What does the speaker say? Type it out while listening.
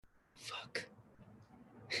Fuck.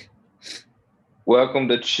 Welcome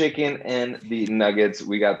to Chicken and the Nuggets.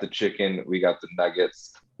 We got the chicken, we got the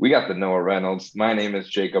nuggets, we got the Noah Reynolds. My name is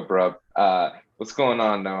Jacob Rupp. What's going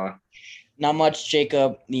on, Noah? Not much,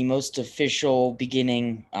 Jacob. The most official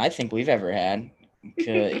beginning I think we've ever had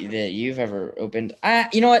that you've ever opened.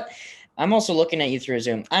 You know what? I'm also looking at you through a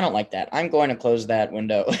Zoom. I don't like that. I'm going to close that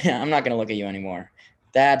window. I'm not going to look at you anymore.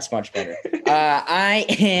 That's much better. I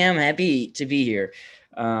am happy to be here.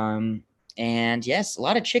 And yes, a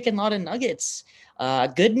lot of chicken, a lot of nuggets.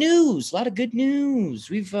 Good news. A lot of good news.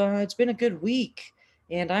 It's been a good week,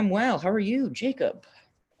 and I'm well. How are you, Jacob?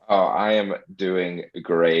 Oh, I am doing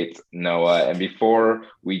great, Noah. And before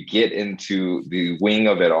we get into the wing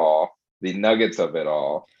of it all, the nuggets of it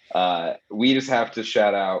all, we just have to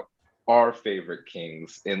shout out our favorite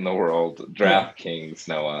kings in the world, DraftKings,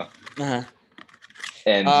 Noah. Uh-huh.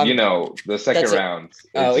 And the second That's it. round is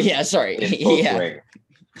Oh just yeah, sorry. in full Yeah. swing,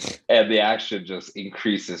 and the action just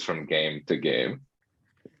increases from game to game.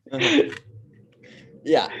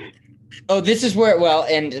 Yeah. Oh, this is where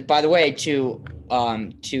and by the way, to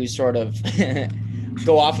sort of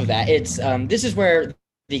go off of that, it's this is where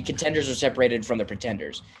the contenders are separated from the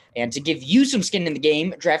pretenders. And to give you some skin in the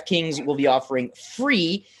game, DraftKings will be offering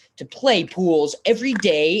free to play pools every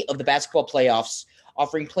day of the basketball playoffs,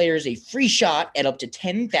 offering players a free shot at up to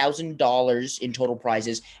 $10,000 in total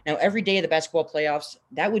prizes. Now, every day of the basketball playoffs,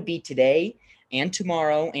 that would be today and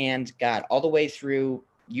tomorrow, and God, all the way through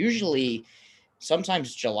usually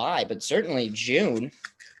sometimes July, but certainly June.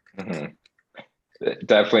 Mhm.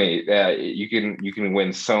 Definitely, you can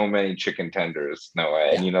win so many chicken tenders,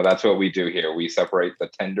 Noah, and Yeah, that's what we do here. We separate the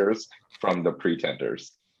tenders from the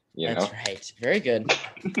pretenders. You that's know, right. Very good.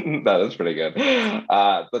 that is pretty good.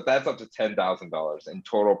 But that's up to $10,000 in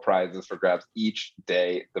total prizes for grabs each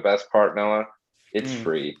day. The best part, Noah, it's Mm.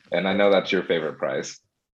 free, and I know that's your favorite prize.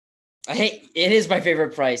 Hey, it is my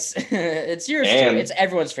favorite price. It's yours too. It's And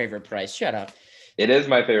everyone's favorite price. Shut up. it is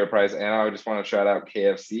my favorite prize, and I just want to shout out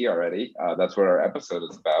KFC already. That's what our episode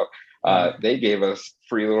is about. They gave us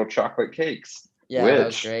free little chocolate cakes, Yeah, that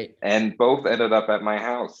was great. and both ended up at my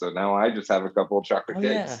house. So now I just have a couple of chocolate Oh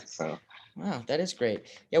yeah. cakes. So Wow, that is great.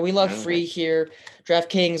 Yeah, we love okay. free here.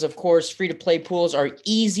 DraftKings, of course, free to play pools are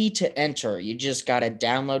easy to enter. You just got to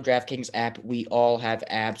download DraftKings app. We all have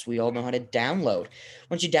apps. We all know how to download.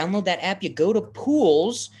 Once you download that app, you go to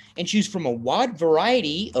pools and choose from a wide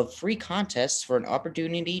variety of free contests for an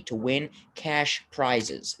opportunity to win cash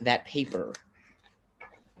prizes. That paper.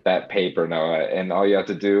 That paper, Noah, and all you have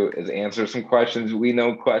to do is answer some questions. We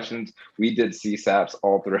know questions. We did CSAPs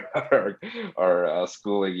all throughout our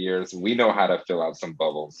schooling years. We know how to fill out some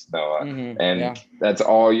bubbles, Noah, Yeah. and that's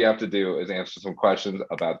all you have to do is answer some questions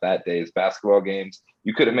about that day's basketball games.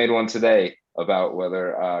 You could have made one today about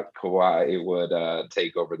whether Kawhi would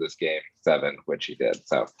take over this game seven, which he did.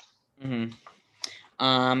 So Mm-hmm.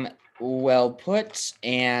 Um, well put.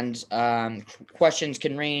 And questions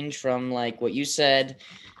can range from like what you said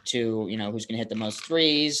to who's going to hit the most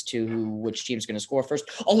threes to which team's going to score first.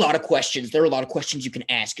 A lot of questions. There are a lot of questions you can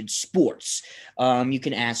ask in sports. You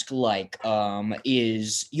can ask like,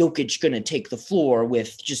 is Jokic going to take the floor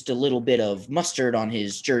with just a little bit of mustard on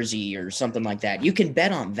his jersey or something like that? You can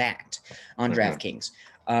bet on that on DraftKings.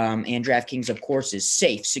 And DraftKings, of course, is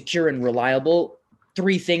safe, secure, and reliable.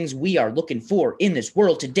 Three things we are looking for in this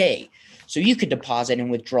world today. So you can deposit and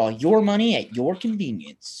withdraw your money at your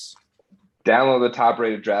convenience. download the top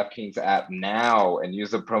rated DraftKings app now and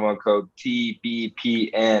use the promo code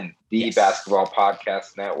TBPN, the Basketball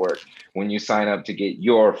Podcast Network, when you sign up to get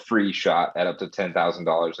your free shot at up to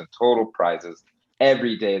 $10,000 in total prizes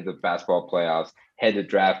every day of the basketball playoffs. Head to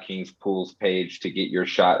DraftKings Pools page to get your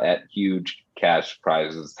shot at huge cash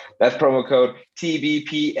prizes. That's promo code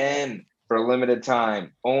TBPN for a limited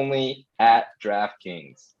time, only at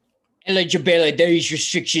DraftKings. Eligibility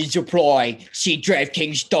restrictions apply. See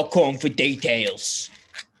DraftKings.com for details.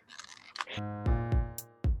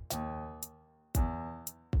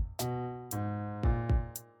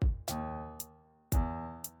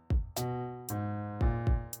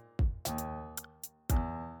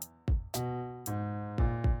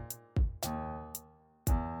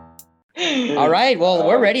 All right. Well,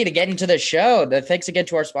 we're ready to get into the show. Thanks again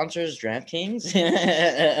to our sponsors, DraftKings.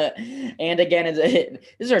 And again, this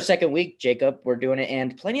is our second week, Jacob. We're doing it,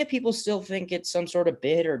 and plenty of people still think it's some sort of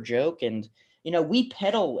bit or joke. And we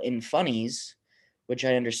peddle in funnies, which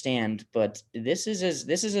I understand, but this is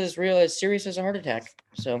as real as serious as a heart attack.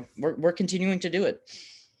 So we're continuing to do it.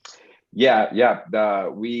 Yeah.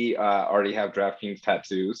 We already have DraftKings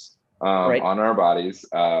tattoos. Right. on our bodies.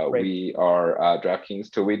 Right. We are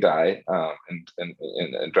DraftKings till we die,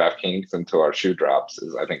 and DraftKings until our shoe drops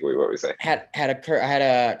is, I think, what we say. I had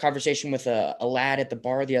a conversation with a lad at the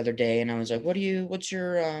bar the other day, and I was like, what's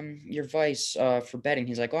your vice for betting?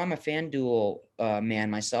 He's like, oh, I'm a FanDuel man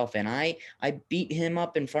myself, and I beat him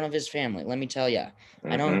up in front of his family. Let me tell you,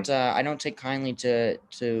 I don't take kindly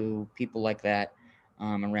to people like that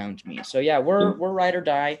around me. So yeah, we're ride or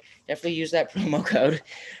die. Definitely use that promo code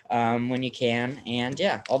when you can, and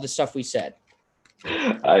yeah, all the stuff we said.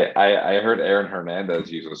 I heard Aaron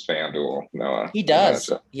Hernandez uses FanDuel. Noah. He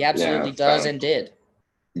does. He absolutely does and did.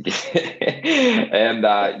 And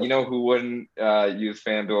you know who wouldn't use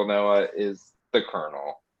FanDuel, Noah, is the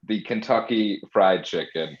Colonel, the Kentucky Fried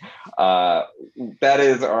Chicken. That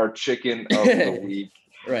is our chicken of the week.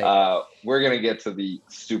 Right. We're gonna get to the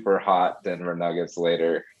super hot Denver Nuggets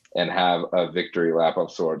later and have a victory lap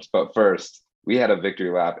of sorts. But first, we had a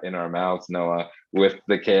victory lap in our mouths, Noah, with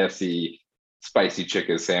the KFC spicy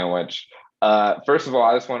chicken sandwich. First of all,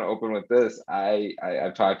 I just want to open with this.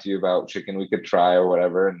 I've talked to you about chicken we could try or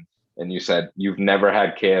whatever, and you said you've never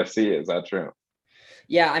had KFC. Is that true?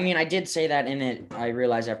 Yeah, I mean, I did say that in it. I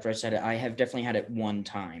realized after I said it, I have definitely had it one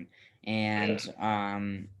time, and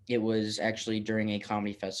it was actually during a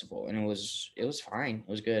comedy festival, and it was fine.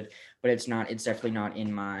 It was good, but it's definitely not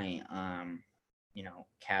in my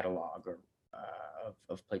catalog or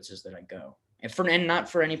of places that I go, and not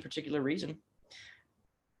for any particular reason.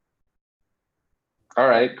 All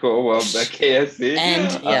right, cool. Well, the KFC and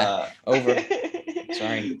over.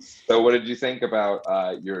 Sorry. So, what did you think about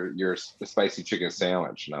your spicy chicken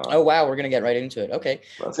sandwich? No. Oh wow, we're gonna get right into it. Okay.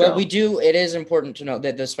 Let's go. It is important to note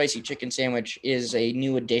that the spicy chicken sandwich is a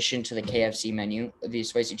new addition to the KFC menu. The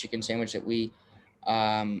spicy chicken sandwich that we,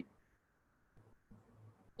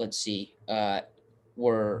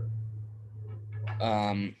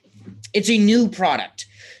 it's a new product.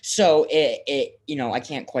 So I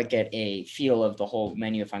can't quite get a feel of the whole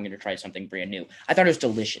menu if I'm going to try something brand new. I thought it was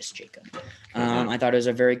delicious, Jacob. I thought it was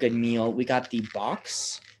a very good meal. We got the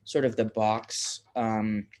box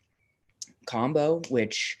combo,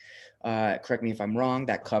 which, correct me if I'm wrong,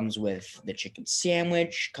 that comes with the chicken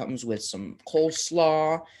sandwich, comes with some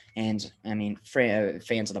coleslaw. And I mean,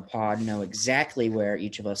 fans of the pod know exactly where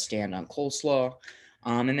each of us stand on coleslaw.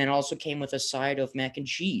 And then also came with a side of mac and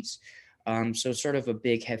cheese. So sort of a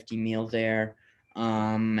big hefty meal there.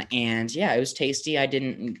 And yeah, it was tasty. I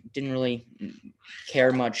didn't really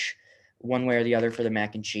care much one way or the other for the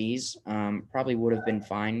mac and cheese. Probably would have been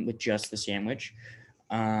fine with just the sandwich.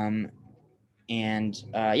 But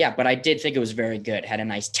I did think it was very good. Had a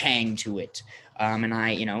nice tang to it. And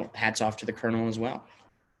hats off to the Colonel as well.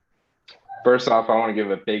 First off, I want to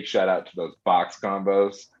give a big shout out to those box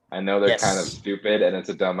combos. I know they're kind of stupid and it's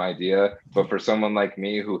a dumb idea, but for someone like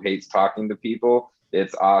me who hates talking to people,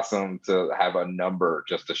 it's awesome to have a number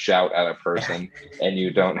just to shout at a person and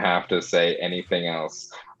you don't have to say anything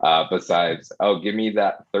else besides, oh, give me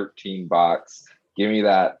that 13 box, give me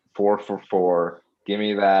that 4 for $4, give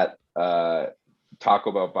me that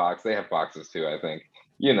Taco Bell box. They have boxes too, I think.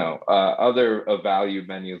 Other value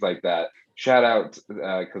menus like that. Shout out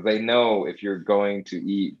because they know if you're going to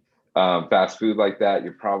eat fast food like that,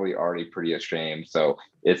 you're probably already pretty ashamed. So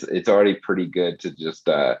it's already pretty good to just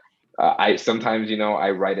I sometimes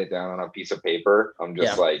I write it down on a piece of paper. I'm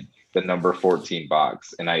just like the number 14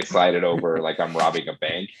 box and I slide it over like I'm robbing a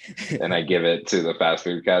bank and I give it to the fast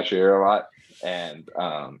food cashier a lot. And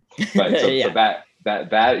so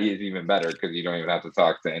that is even better because you don't even have to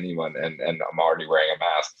talk to anyone and I'm already wearing a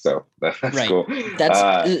mask. So that's cool.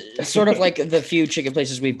 That's sort of like the few chicken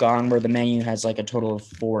places we've gone where the menu has like a total of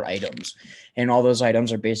 4 items and all those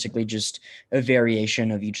items are basically just a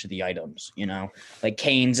variation of each of the items, like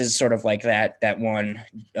Cane's is sort of like that one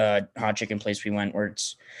hot chicken place we went where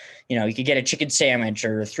it's, you could get a chicken sandwich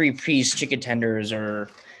or 3-piece chicken tenders or,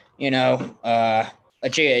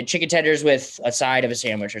 chicken tenders with a side of a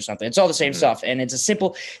sandwich or something. It's all the same stuff. And it's a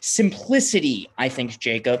simplicity, I think,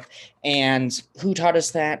 Jacob. And who taught us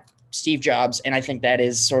that? Steve Jobs. And I think that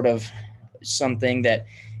is sort of something that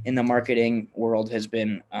in the marketing world has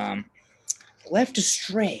been left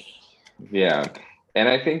astray. Yeah. And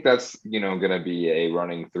I think that's, going to be a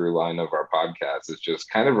running through line of our podcast is just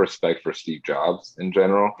kind of respect for Steve Jobs in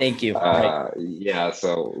general. Thank you. Yeah.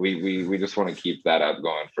 So we just want to keep that up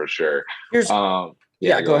going for sure. Go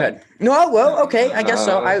ahead. No, well, okay. I guess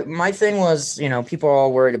so. My thing was, people are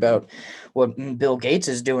all worried about what Bill Gates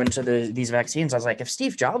is doing to these vaccines. I was like, if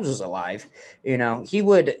Steve Jobs was alive, he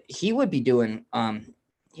would be doing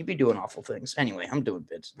he'd be doing awful things. Anyway, I'm doing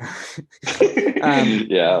bits.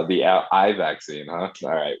 Yeah, the eye vaccine, huh? All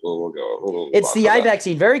right, we'll go. We'll It's the eye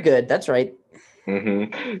vaccine. Very good. That's right. I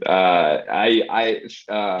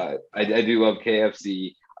do love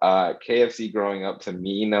KFC. KFC growing up to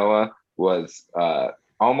me, Noah, was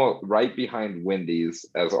almost right behind Wendy's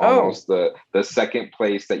as almost the second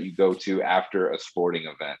place that you go to after a sporting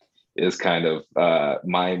event is kind of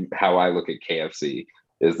how I look at KFC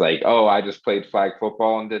is like, oh, I just played flag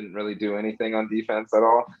football and didn't really do anything on defense at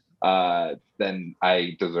all. Then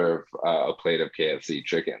I deserve a plate of KFC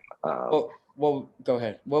chicken. Well, go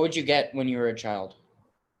ahead. What would you get when you were a child?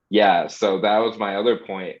 Yeah, so that was my other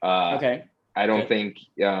point. Okay. I don't think,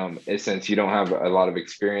 since you don't have a lot of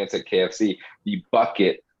experience at KFC, the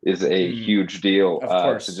bucket is a huge deal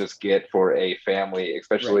to just get for a family,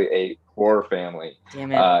 especially a poor family.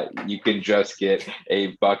 Damn it. You can just get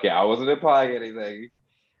a bucket. I wasn't implying anything.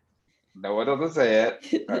 No one doesn't say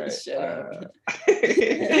it. All right. Shut up.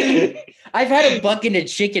 I've had a bucket of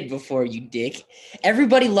chicken before, you dick.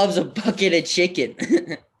 Everybody loves a bucket of chicken.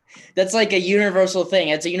 That's like a universal thing.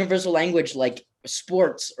 It's a universal language like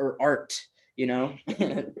sports or art, you know?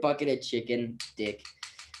 Bucket of chicken, dick.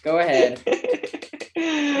 Go ahead.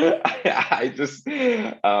 I just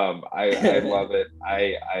I love it.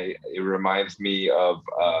 It reminds me of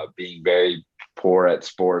being very poor at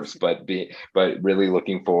sports, but really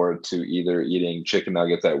looking forward to either eating chicken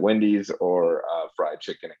nuggets at Wendy's or fried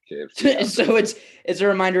chicken at KFC. So it's a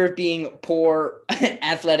reminder of being poor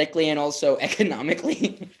athletically and also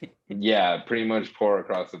economically. Yeah, pretty much poor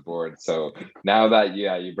across the board. So now that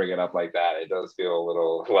you bring it up like that, it does feel a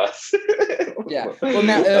little less. Yeah. Well,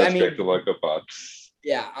 now great to look upon.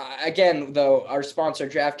 Yeah. Again, though, our sponsor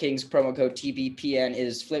DraftKings promo code TBPN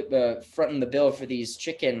is fronting the bill for these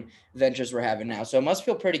chicken ventures we're having now. So it must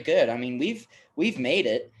feel pretty good. I mean, we've made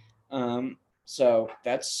it. So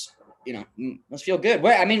that's must feel good.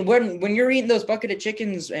 I mean, when you're eating those bucket of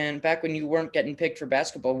chickens and back when you weren't getting picked for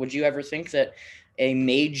basketball, would you ever think that a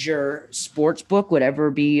major sports book would ever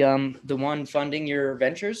be the one funding your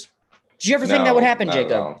ventures? Did you ever think that would happen,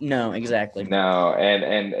 Jacob? No, exactly. No,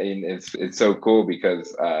 and it's so cool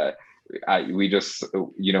because we just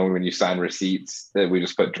when you sign receipts that we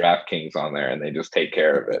just put DraftKings on there and they just take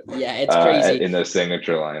care of it. Yeah, it's crazy in the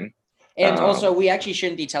signature line. And also, we actually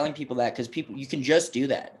shouldn't be telling people that because you can just do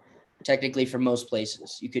that. Technically, for most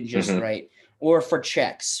places, you can just write, or for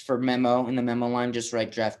checks, for memo in the memo line, just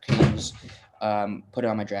write DraftKings, put it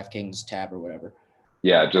on my DraftKings tab or whatever.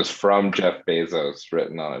 Yeah, just from Jeff Bezos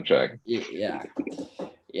written on a check. Yeah.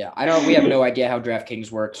 I know we have no idea how DraftKings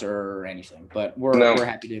works or anything, but we're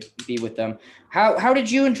happy to be with them. How did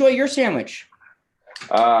you enjoy your sandwich?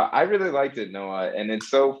 I really liked it, Noah, and it's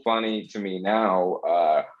so funny to me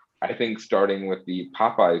now. I think starting with the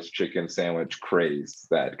Popeyes chicken sandwich craze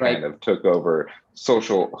that kind of took over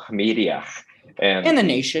social media and the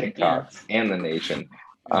nation, and the nation.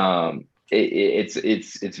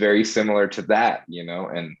 It's very similar to that,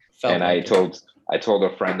 and I told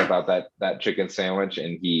a friend about that chicken sandwich,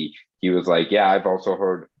 and he was like, yeah, I've also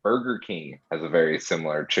heard Burger King has a very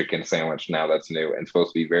similar chicken sandwich now that's new and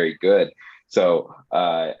supposed to be very good. So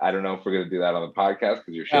I don't know if we're going to do that on the podcast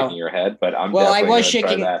because you're shaking your head, but I was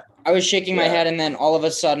shaking my head, and then all of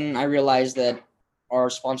a sudden I realized that our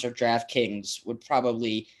sponsor DraftKings would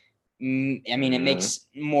probably, it makes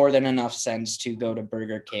more than enough sense to go to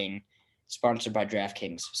Burger King, sponsored by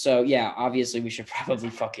DraftKings. So yeah, obviously we should probably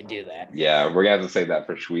fucking do that. Yeah, we're going to have to say that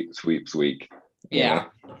for Sweeps Week. Yeah,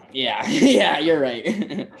 you're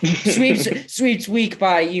right. Sweeps week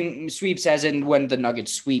by sweeps as in when the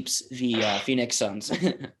Nuggets sweeps the Phoenix Suns.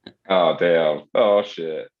 Oh damn! Oh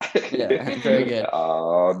shit! Yeah, very good.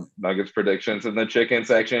 Nuggets predictions in the chicken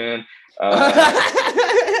section.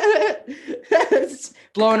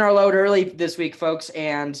 Blowing our load early this week, folks,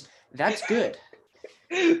 and that's good.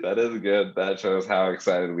 That is good. That shows how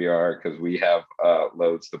excited we are because we have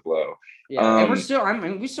loads to blow. Yeah, and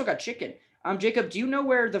we still got chicken. Jacob, do you know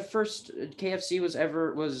where the first KFC was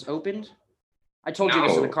opened? I told you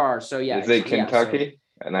this in the car, so yeah. Is it Kentucky?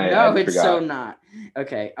 No, it's so not.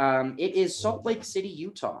 Okay. It is Salt Lake City,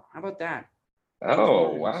 Utah. How about that?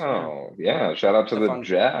 Oh, wow. Yeah. Shout out to the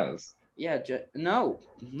Jazz. Yeah. No.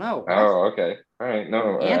 Oh, okay. All right.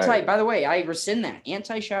 No. By the way, I rescind that.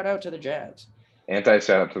 Shout out to the Jazz. Shout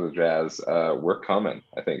out to the Jazz. We're coming,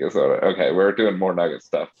 I think is what. Okay, we're doing more Nugget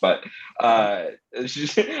stuff, but that's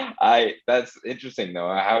interesting though.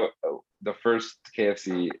 How the first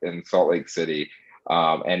KFC in Salt Lake City,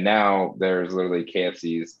 and now there's literally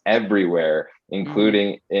KFCs everywhere,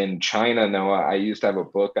 including in China. Noah, I used to have a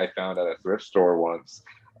book I found at a thrift store once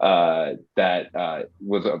that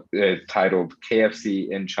was titled KFC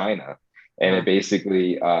in China, and Uh-huh. it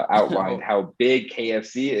basically outlined Oh, how big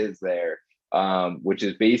KFC is there, which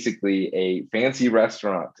is basically a fancy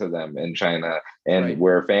restaurant to them in China, and right.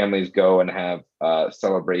 where families go and have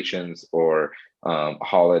celebrations or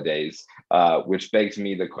holidays. Which begs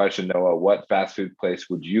me the question, Noah, what fast food place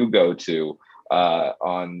would you go to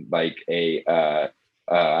on like a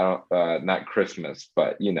I don't not Christmas,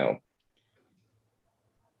 but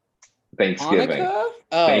Thanksgiving. Hanukkah?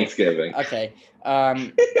 Oh, Thanksgiving. okay.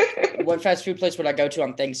 What fast food place would I go to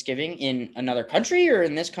on Thanksgiving in another country or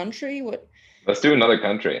in this country? Let's do another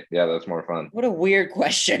country. Yeah, that's more fun. What a weird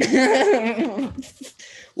question.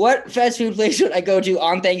 What fast food place would I go to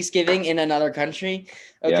on Thanksgiving in another country?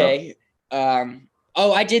 Yeah. Okay.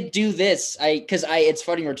 Oh, I did do this. It's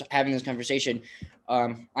funny we're having this conversation.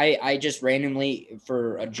 I just randomly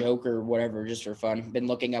for a joke or whatever, just for fun, been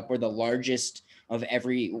looking up where the largest of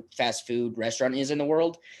every fast food restaurant is in the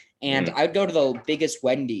world. And Mm. I'd go to the biggest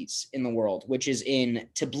Wendy's in the world, which is in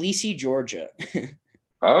Tbilisi, Georgia.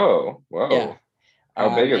 Oh, Yeah. whoa.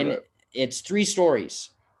 How big is And it? it's 3 stories.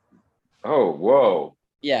 Oh, whoa.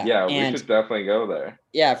 Yeah. Yeah, we And should definitely go there.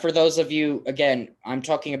 yeah, for those of you, again, I'm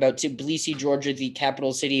talking about Tbilisi, Georgia, the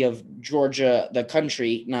capital city of Georgia, the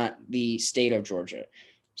country, not the state of Georgia.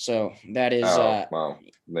 So that is, Oh, well,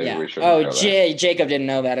 maybe yeah. we shouldn't Oh, go there. Jacob didn't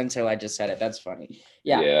know that until I just said it. That's funny.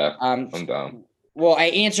 Yeah. Yeah, Um, I'm down. well, I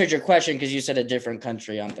answered your question because you said a different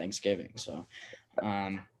country on Thanksgiving. So,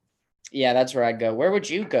 yeah, that's where I'd go. Where would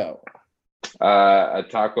you go? A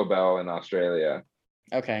Taco Bell in Australia.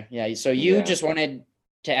 Okay. Yeah. So you Yeah. just wanted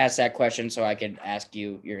to ask that question so I could ask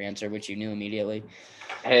you your answer, which you knew immediately.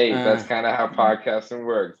 Hey, that's Uh, kind of how podcasting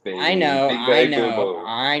works, I baby. know, Big I bag boo know, boo.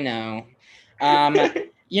 I know.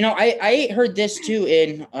 I heard this too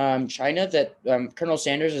in China that Colonel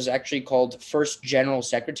Sanders is actually called First General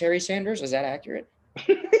Secretary Sanders. Is that accurate?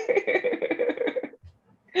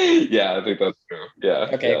 Yeah, I think that's true. Yeah,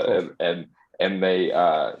 Okay, yeah, cool. and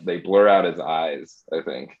they blur out his eyes, I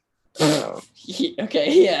think.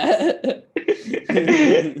 Okay, yeah.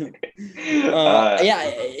 uh, Yeah,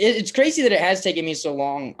 it's crazy that it has taken me so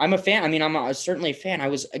long. I'm a fan. I mean, certainly a fan. I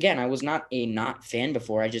was not a not fan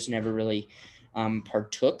before. I just never really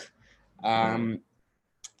partook. Um,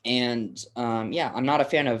 yeah, I'm not a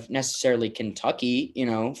fan of necessarily Kentucky,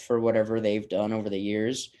 for whatever they've done over the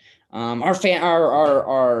years. Our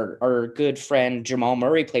good friend Jamal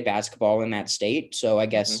Murray played basketball in that state, so I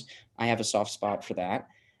guess mhm. I have a soft spot for that.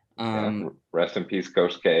 Yeah, Um, rest in peace,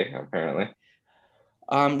 Coach K, apparently.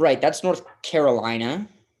 right, that's North Carolina,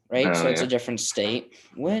 right? Oh So it's a yeah. different state.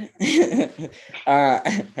 What? uh,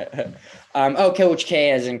 Coach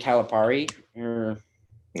K as in Calipari, or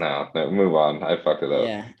No, move on. I fucked it up.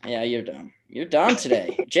 yeah, you're dumb. You're dumb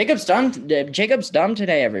today. Jacob's dumb. Jacob's dumb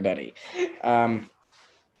today, everybody.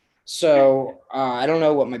 So I don't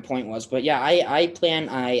know what my point was, but yeah,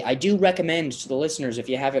 I do recommend to the listeners, if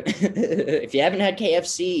you haven't if you haven't had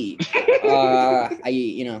KFC,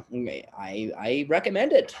 I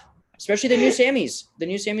recommend it, especially the new Sammys. The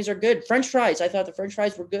new Sammys are good. French fries. I thought the French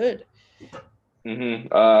fries were good.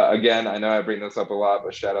 Again, I know I bring this up a lot,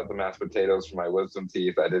 but shout out the mashed potatoes for my wisdom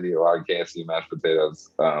teeth. I did eat a lot of KFC mashed potatoes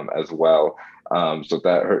as well. So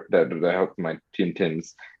that helped my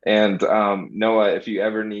Tims. And Noah, if you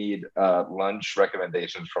ever need lunch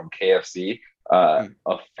recommendations from KFC, Hmm.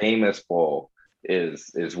 a famous bowl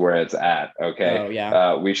is where it's at. Okay. Oh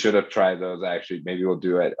yeah. We should have tried those actually. Maybe we'll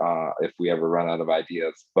do it if we ever run out of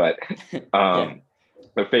ideas. But Yeah. um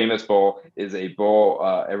the famous bowl is a bowl.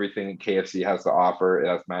 Everything KFC has to offer. It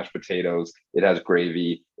has mashed potatoes. It has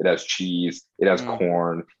gravy. It has cheese. It has Mm,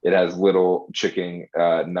 corn. It has little chicken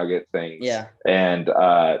nugget things, yeah. and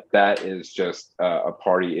that is just a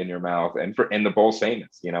party in your mouth. And the bowl's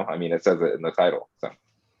famous. I mean, it says it in the title. So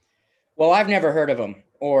Well, I've never heard of him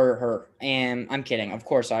or her, and I'm kidding. Of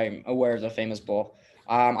course, I'm aware of the famous bowl.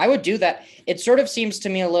 I would do that. It sort of seems to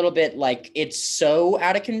me a little bit like it's so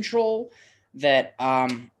out of control that,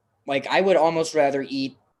 like I would almost rather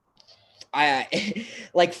eat. I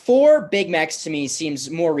like 4 Big Macs to me seems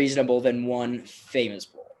more reasonable than one famous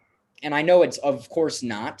bowl, and I know it's of course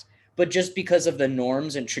not, but just because of the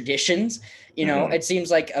norms and traditions, mhm. it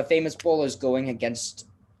seems like a famous bowl is going against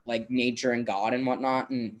like nature and God and whatnot,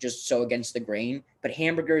 and just so against the grain. But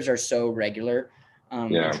hamburgers are so regular,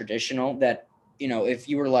 and Yeah. traditional that if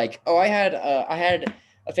you were like, oh, I had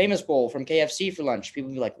a famous bowl from KFC for lunch, people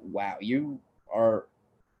would be like, wow, you're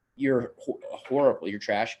horrible, you're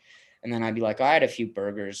trash. And then I'd be like, I had a few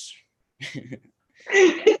burgers.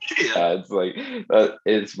 Yeah, it's like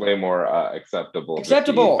it's way more acceptable just to eat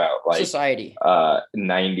Acceptable about like society.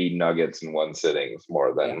 90 nuggets in one sitting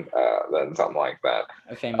more than something like that.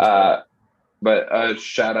 A famous quote. But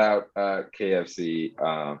shout out KFC,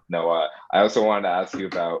 Noah. I also wanted to ask you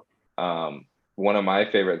about one of my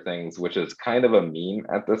favorite things, which is kind of a meme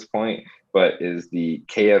at this point, but is the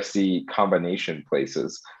KFC combination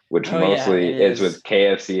places, which Oh yeah, mostly it is is. with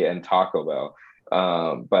KFC and Taco Bell.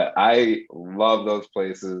 But I love those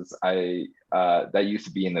places. I that used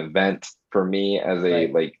to be an event for me as a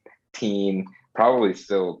Right. like teen, probably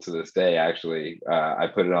still to this day. Actually, I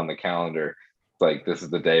put it on the calendar. Like this is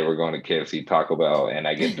the day we're going to KFC, Taco Bell, and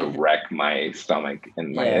I get to wreck my stomach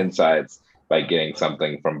and my Yeah. insides by getting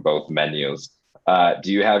something from both menus.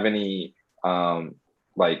 Do you have any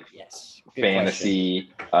like Yes. Good question. fantasy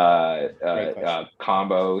Great question.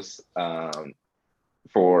 combos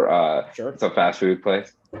for Sure. some fast food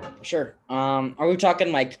place? Sure. Are we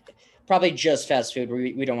talking like probably just fast food?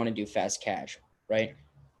 We don't want to do fast cash, right?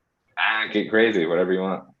 Get crazy, whatever you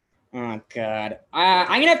want. Oh God.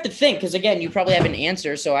 I'm gonna have to think because again, you probably have an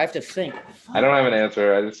answer, so I have to think. I don't have an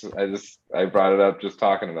answer. I brought it up just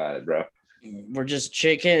talking about it, bro. We're just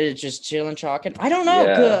just chilling, talking. I don't know.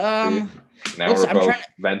 Yeah. See? Now we're I'm trying both to.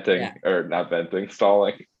 venting Yeah. or not venting,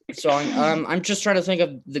 stalling. So I'm just trying to think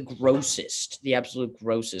of the grossest, the absolute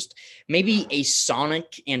grossest. Maybe a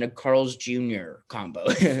Sonic and a Carl's Jr. combo.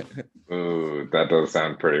 Ooh, that does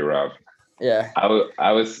sound pretty rough. Yeah.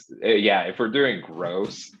 I was yeah, if we're doing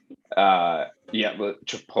gross, yeah,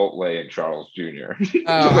 Chipotle and Charles Jr.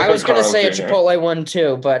 Oh, I was gonna Carl's say a Jr. Chipotle one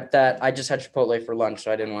too, but that I just had Chipotle for lunch,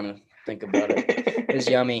 so I didn't want to think about it. It was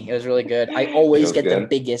yummy. It was really good. I It always was get the good.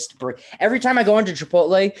 biggest every time I go into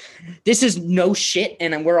Chipotle. This is no shit,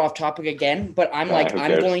 and we're off topic again. But I'm like, Who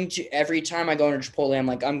I'm cares? going to every time I go into Chipotle, I'm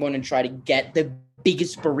like, I'm going to try to get the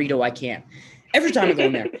biggest burrito I can. Every time I go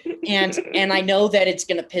in there, and I know that it's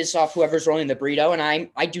gonna piss off whoever's rolling the burrito, and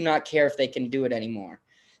I do not care if they can do it anymore,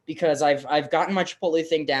 because I've gotten my Chipotle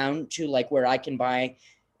thing down to like where I can buy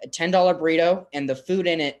a $10 burrito and the food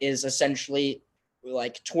in it is essentially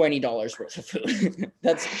like $20 worth of food.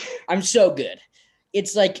 I'm so good.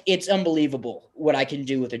 It's like it's unbelievable what I can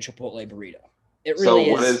do with a Chipotle burrito. It So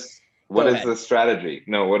really is. what Go is ahead. the strategy?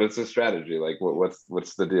 No, what is the strategy? Like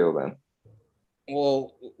what's the deal then?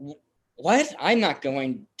 Well, what? I'm not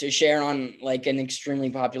going to share on like an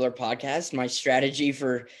extremely popular podcast my strategy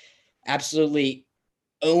for absolutely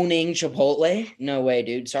owning Chipotle. No way,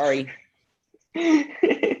 dude. Sorry.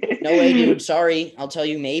 No way, dude. Sorry. I'll tell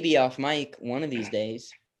you maybe off mic one of these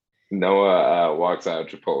days. Noah walks out of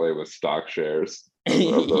Chipotle with stock shares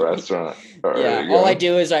of the restaurant. Yeah, Already all I going.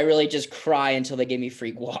 do is I really just cry until they give me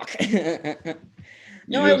free guac.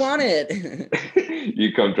 No, You I just want it.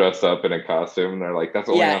 you come dressed up in a costume and they're like, that's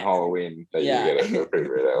only on Yeah, Halloween that you yeah, get a free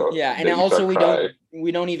burrito. yeah. And That you also start crying.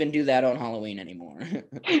 we don't even do that on Halloween anymore.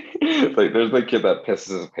 Like there's the kid that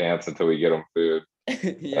pisses his pants until we get him food.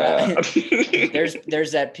 Yeah.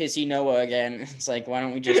 There's that pissy Noah again. It's like why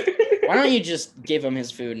don't you just give him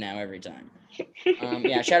his food now every time?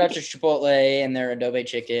 Yeah, shout out to Chipotle and their adobe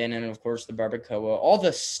chicken and of course the barbacoa, all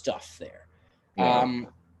the stuff there. Yeah.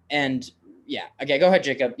 And yeah, okay, go ahead,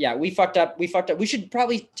 Jacob. Yeah, we fucked up. We should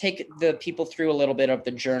probably take the people through a little bit of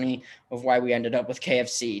the journey of why we ended up with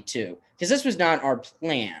KFC too, because this was not our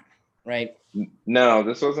plan, right? No,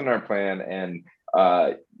 this wasn't our plan, and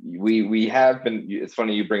we have been. It's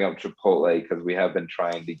funny you bring up Chipotle because we have been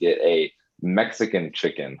trying to get a Mexican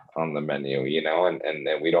chicken on the menu,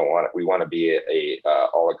 and we don't want we want to be a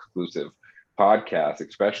all exclusive podcast,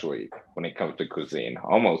 especially when it comes to cuisine.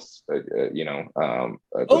 Almost,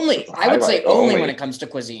 Only, it's a I would say highlight only when it comes to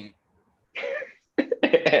cuisine.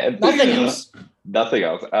 Nothing else. Nothing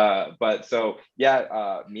else. But so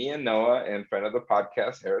yeah, me and Noah and friend of the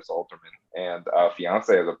podcast, Harris Alterman, and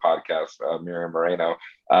fiance of the podcast, Miriam Moreno,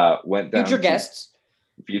 went down Future guests.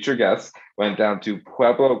 future guests went down to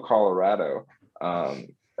Pueblo, Colorado,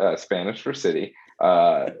 Spanish for city.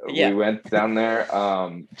 Yeah. We went down there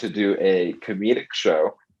to do a comedic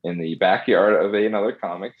show in the backyard of another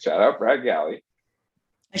comic. Shout out Brad Galley.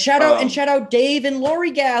 Shout out Dave and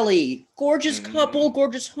Lori Galley. Gorgeous couple,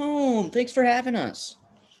 gorgeous home. Thanks for having us.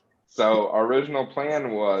 So our original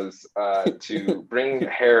plan was to bring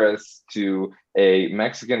Harris to a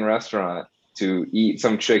Mexican restaurant to eat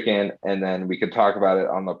some chicken, and then we could talk about it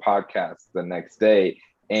on the podcast the next day.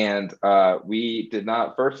 And we did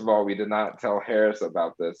not. First of all, we did not tell Harris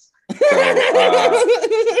about this. So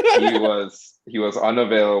he was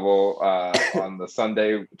unavailable on the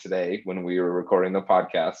Sunday today when we were recording the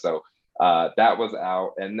podcast. So that was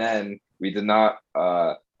out, and then we did not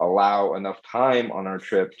allow enough time on our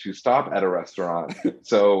trip to stop at a restaurant.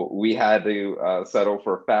 So we had to settle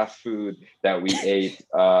for fast food that we ate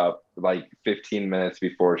like 15 minutes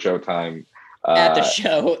before showtime At the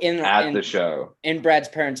show at the show. in Brad's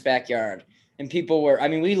parents' backyard. And people were, I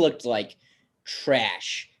mean, we looked like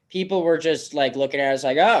trash. People were just like looking at us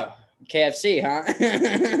like, oh, KFC, huh?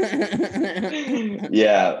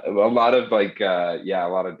 Yeah, a lot of like a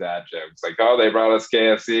lot of dad jokes like, oh, they brought us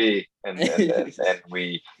KFC, and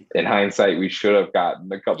we, in hindsight, we should have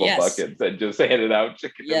gotten a couple buckets and just handed out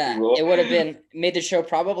chicken and pool. It would have been made the show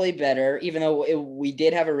probably better, even though we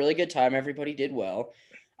did have a really good time. Everybody did well.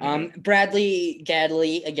 Bradley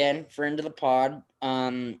Gadley, again, friend of the pod,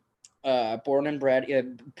 born and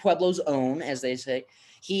bred, Pueblo's own, as they say.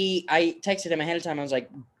 I texted him ahead of time. I was like,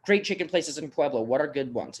 great chicken places in Pueblo. What are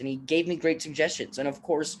good ones? And he gave me great suggestions. And of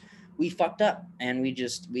course, we fucked up, and we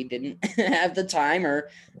didn't have the time or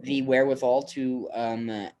the wherewithal to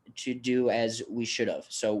do as we should have.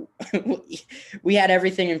 So we had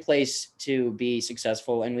everything in place to be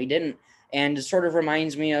successful, and we didn't. And it sort of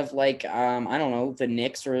reminds me of like, I don't know, the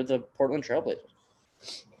Knicks or the Portland Trailblazers.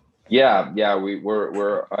 Yeah,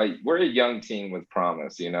 we're a young team with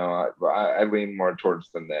promise. You know, I lean more towards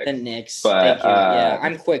the Knicks. The Knicks, but thank you. Yeah,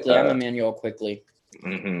 I'm Quickly. I'm Immanuel Quickly.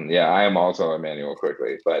 Yeah, I am also Immanuel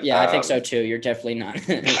Quickly. But yeah, I think so too. You're definitely not.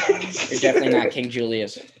 You're definitely not King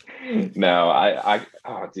Julius. No,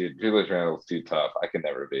 dude, Julius Randle's too tough. I can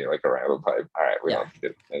never be like a Randle type. All right, we don't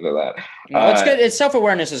get into that. No, it's good. It's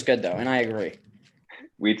self-awareness is good though, and I agree.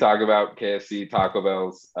 We talk about KFC, Taco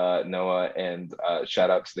Bell's, Noah, and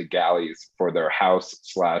shout out to the Galleys for their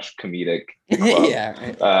house/comedic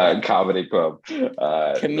club, comedy club.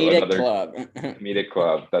 Comedic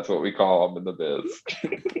club. That's what we call them in the biz.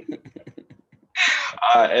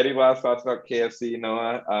 Any last thoughts about KFC,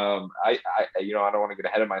 Noah? I don't want to get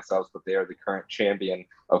ahead of myself, but they are the current champion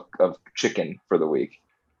of chicken for the week.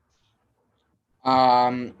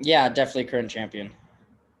 Yeah, definitely current champion.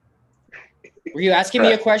 Were you asking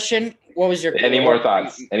me a question? What was your Any more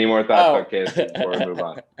thoughts about KFC before we move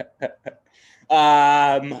on?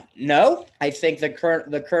 No, I think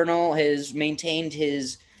the Colonel has maintained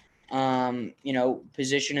his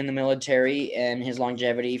position in the military and his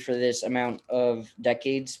longevity for this amount of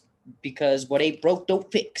decades, because what ain't broke don't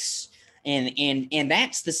fix. And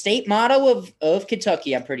that's the state motto of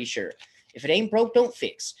Kentucky, I'm pretty sure. If it ain't broke, don't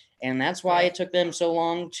fix. And that's why it took them so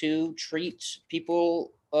long to treat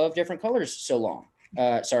people of different colors so long.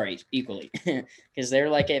 Equally, because they're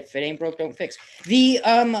like, if it ain't broke, don't fix. The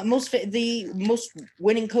most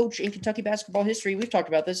winning coach in Kentucky basketball history. We've talked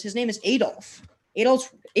about this. His name is Adolph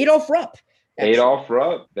Rupp. Actually. Adolph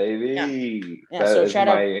Rupp, baby. Yeah. So shout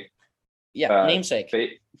out. Yeah, namesake.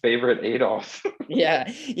 Favorite Adolph. yeah.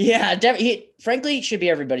 Frankly, it should be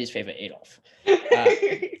everybody's favorite Adolph.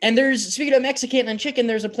 And speaking of Mexican and chicken,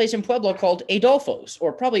 there's a place in Pueblo called Adolfo's,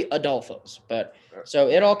 or probably Adolfo's, but so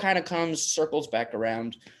it all kind of circles back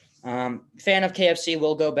around. Fan of KFC,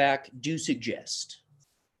 will go back. Do suggest.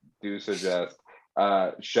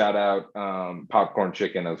 Shout out popcorn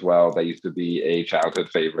chicken as well. That used to be a childhood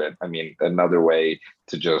favorite. I mean, another way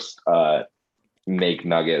to just make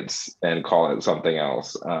nuggets and call it something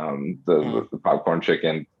else. The popcorn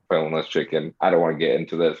chicken, boneless chicken. I don't want to get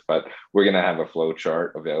into this, but we're gonna have a flow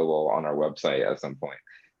chart available on our website at some point,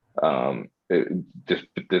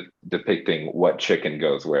 depicting what chicken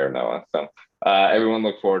goes where, Noah. So everyone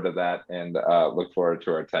look forward to that, and look forward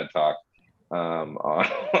to our TED Talk on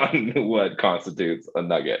what constitutes a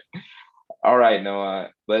nugget. All right, Noah,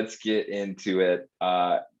 let's get into it.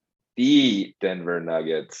 The Denver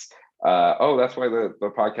Nuggets. That's why the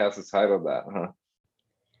podcast is titled that, huh?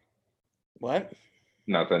 What?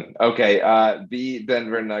 Nothing. Okay. The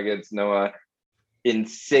Denver Nuggets, Noah, in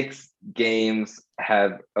 6 games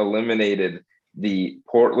have eliminated the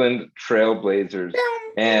Portland Trailblazers.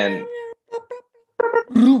 And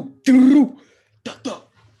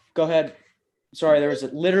go ahead. Sorry, there was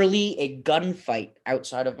literally a gunfight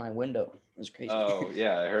outside of my window. It was crazy. Oh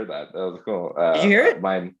yeah, I heard that. That was cool. Did you hear it?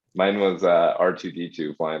 Mine was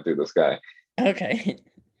R2D2 flying through the sky. Okay.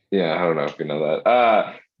 Yeah, I don't know if you know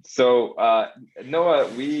that. So Noah,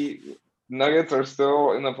 Nuggets are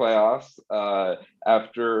still in the playoffs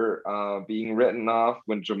after being written off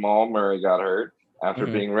when Jamal Murray got hurt, after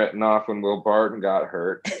being written off when Will Barton got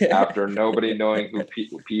hurt, after nobody knowing who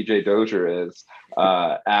PJ Dozier is,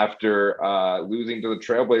 after losing to the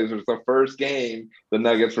Trailblazers the first game, the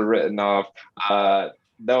Nuggets were written off.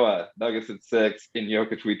 Noah, Nuggets at 6, in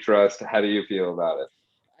Jokic we trust. How do you feel about it?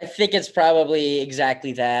 I think it's probably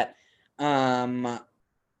exactly that.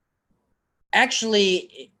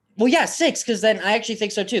 Actually, Well, yeah, 6, because then I actually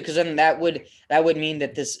think so too, because then that would mean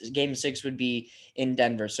that this game 6 would be in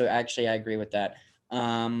Denver. So actually, I agree with that.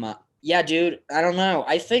 Yeah, dude, I don't know.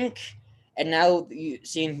 I think, and now you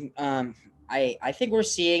seeing, I think we're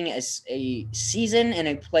seeing a season and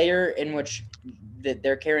a player in which that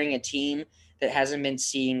they're carrying a team that hasn't been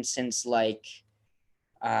seen since like,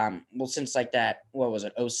 since like that, what was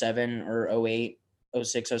it, 07 or 08,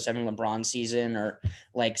 06, 07 LeBron season, or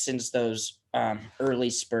like since those early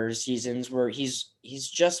Spurs seasons where he's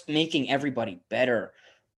just making everybody better.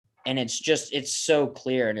 And it's so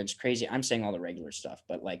clear and it's crazy. I'm saying all the regular stuff,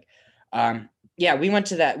 but like, yeah, we went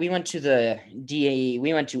to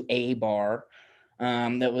a bar.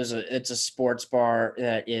 It's a sports bar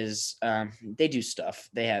that is, they do stuff.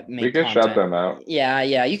 They have We make can shout content. them out. Yeah,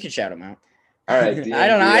 you can shout them out. All right, I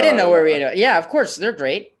don't know. I didn't know where we. DNVR. Yeah, of course they're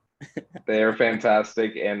great. They are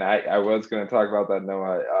fantastic, and I was going to talk about that,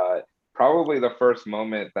 Noah. Probably the first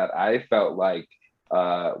moment that I felt like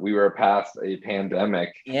we were past a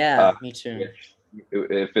pandemic. Yeah, me too. Which,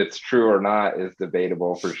 if it's true or not, is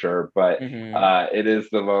debatable for sure. But it is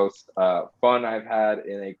the most fun I've had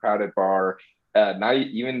in a crowded bar. Not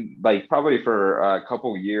even like probably for a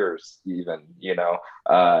couple years, even.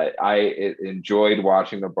 I enjoyed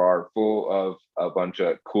watching the bar full of a bunch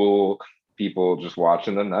of cool people just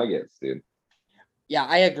watching the Nuggets, dude. Yeah,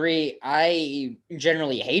 I agree. I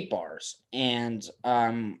generally hate bars, and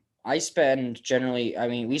we spend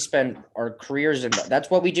our careers in. That's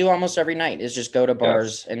what we do almost every night is just go to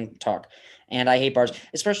bars and talk. And I hate bars,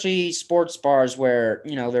 especially sports bars where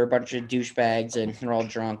they're a bunch of douchebags and they're all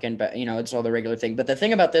drunk and it's all the regular thing. But the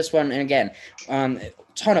thing about this one, and again,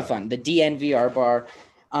 ton of fun. The DNVR bar.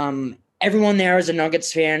 Everyone there is a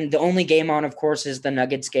Nuggets fan. The only game on, of course, is the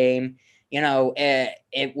Nuggets game.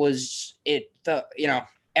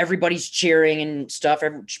 Everybody's cheering and stuff.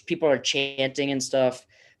 People are chanting and stuff.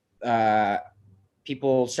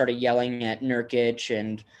 People started yelling at Nurkic,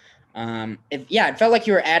 and it felt like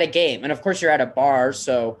you were at a game. And of course, you're at a bar,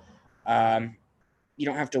 so you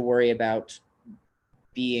don't have to worry about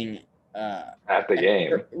being at the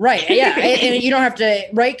game, right? Yeah, and you don't have to,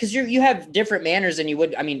 right? Because you have different manners than you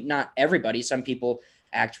would. I mean, not everybody. Some people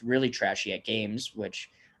act really trashy at games, which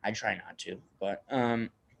I try not to, but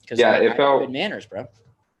because it felt good manners, bro.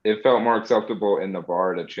 It felt more acceptable in the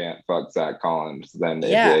bar to chant "fuck Zach Collins" than it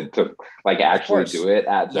did to like actually do it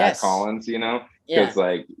at Zach Collins. Because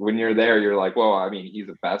like when you're there, you're like, well, I mean, he's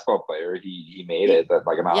a basketball player. He made it. That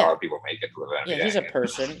like not a lot of people make it to the NBA. Yeah, he's a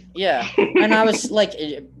person. Yeah, and I was like,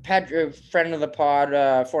 Patrick, friend of the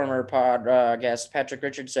pod, former pod guest Patrick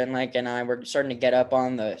Richardson, and I were starting to get up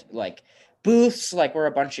on the booths, like we're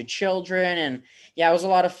a bunch of children, and yeah, it was a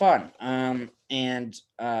lot of fun.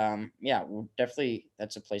 Definitely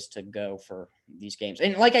that's a place to go for these games.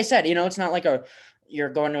 And like I said, it's not like you're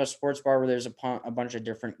going to a sports bar where there's a bunch of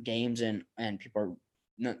different games and people are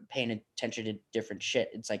not paying attention to different shit.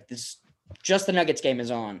 It's like this, just the Nuggets game is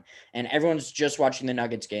on and everyone's just watching the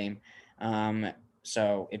Nuggets game.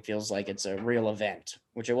 So it feels like it's a real event,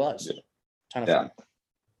 which it was. Ton of fun.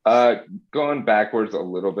 Going backwards a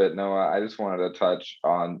little bit, Noah, I just wanted to touch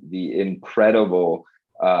on the incredible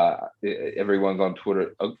everyone's on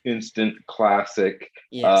Twitter, instant classic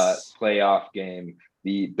playoff game,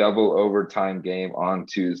 the double overtime game on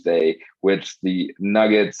Tuesday, which the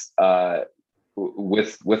Nuggets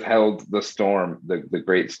withheld the storm, the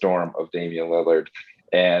great storm of Damian Lillard,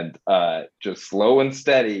 and just slow and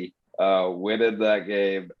steady winning that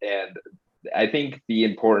game. And I think the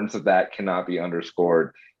importance of that cannot be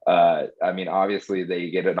underscored. I mean, obviously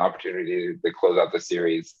they get an opportunity to close out the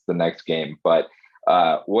series the next game, but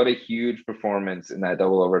what a huge performance in that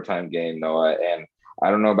double overtime game, Noah. And I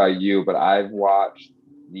don't know about you, but I've watched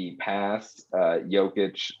the pass,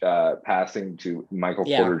 Jokic passing to Michael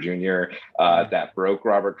Porter Jr. That broke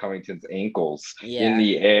Robert Covington's ankles in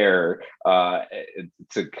the air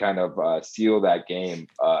to kind of seal that game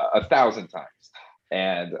 1,000 times.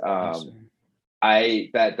 And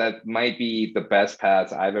that might be the best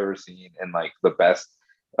pass I've ever seen, and the best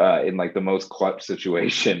in the most clutch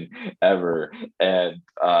situation ever. And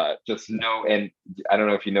and I don't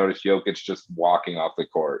know if you noticed Jokic just walking off the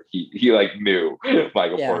court. He knew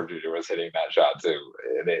Michael Porter Jr. was hitting that shot too.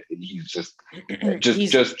 And he's just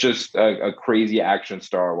a crazy action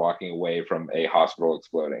star walking away from a hospital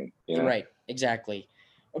exploding. Right, exactly.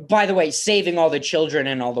 By the way, saving all the children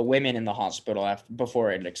and all the women in the hospital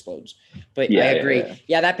before it explodes. But I agree.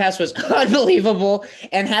 Yeah, that pass was unbelievable.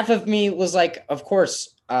 And half of me was like, of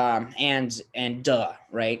course, and duh,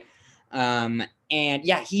 right? And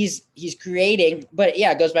yeah, he's creating, but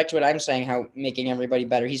yeah, it goes back to what I'm saying, how making everybody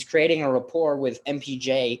better. He's creating a rapport with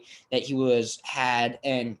MPJ that he had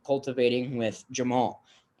and cultivating with Jamal.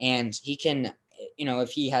 And he can,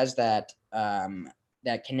 if he has that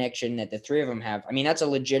that connection that the three of them have, I mean, that's a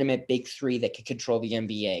legitimate big three that could control the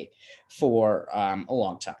NBA for a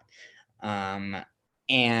long time.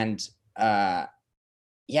 And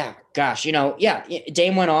yeah, gosh,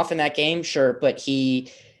 Dame went off in that game, sure, but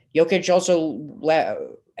Jokic also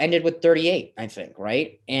ended with 38, I think,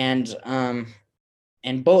 right? And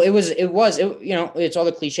both it's all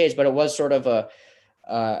the cliches, but it was sort of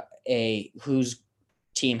a whose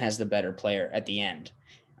team has the better player at the end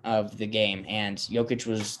of the game, and Jokic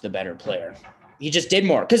was the better player. He just did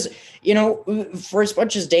more because for as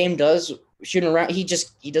much as Dame does shooting around, he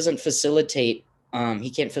doesn't facilitate. He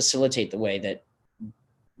can't facilitate the way that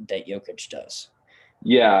Jokic does.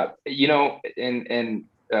 Yeah, and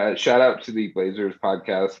shout out to the Blazers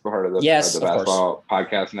podcast, part of the Basketball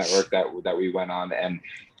Podcast Network that we went on, and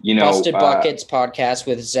Busted Buckets podcast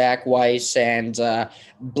with Zach Weiss and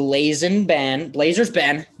Blazers Ben,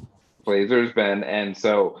 and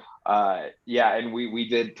so and we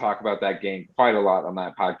did talk about that game quite a lot on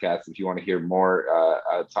that podcast. If you want to hear more,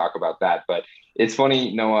 talk about that. But it's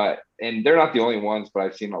funny, Noah, and they're not the only ones, but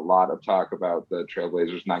I've seen a lot of talk about the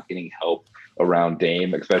Trailblazers not getting help around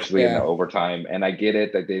Dame, especially in the overtime. And I get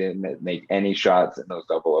it that they didn't make any shots in those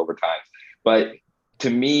double overtimes, but to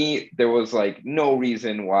me, there was like no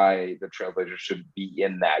reason why the Trailblazers should be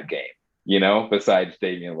in that game, besides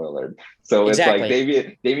Damian Lillard. So exactly. It's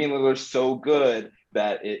like Damian Lillard's so good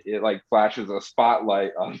that it like flashes a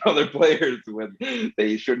spotlight on other players when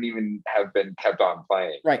they shouldn't even have been kept on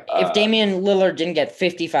playing. Right. If Damian Lillard didn't get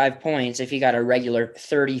 55 points, if he got a regular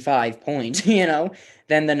 35 points, then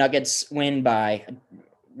the Nuggets win by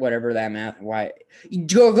whatever that math. Why?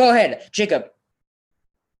 Go ahead, Jacob.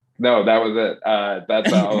 No, that was it.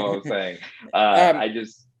 That's all I was saying. I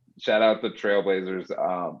just shout out the Trailblazers.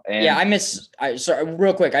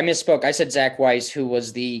 Real quick, I misspoke. I said Zach Weiss, who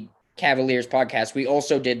was the Cavaliers podcast. We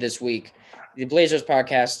also did this week. The Blazers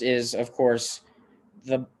podcast is, of course,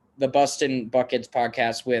 the Bustin' Buckets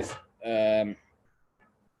podcast with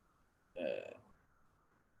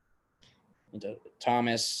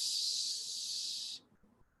Thomas.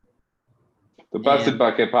 The Busted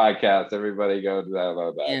Bucket podcast. Everybody go to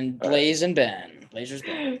that. And Blazers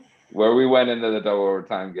Ben. Where we went into the double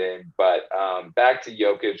overtime game. But back to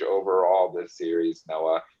Jokic overall this series,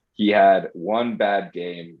 Noah. He had one bad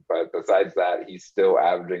game, but besides that, he's still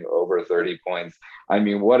averaging over 30 points. I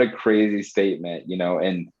mean, what a crazy statement,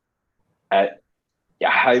 and I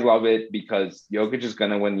love it because Jokic is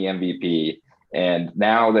going to win the MVP. And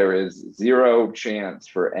now there is zero chance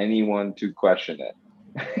for anyone to question it.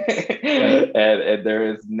 and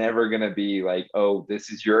there is never going to be like, oh,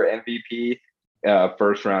 this is your MVP.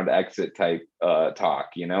 First round exit type talk,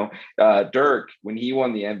 Dirk, when he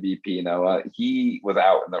won the MVP, he was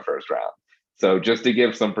out in the first round. So just to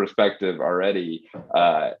give some perspective already,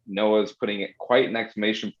 Noah's putting quite an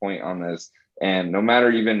exclamation point on this. And no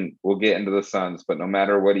matter we'll get into the Suns, but no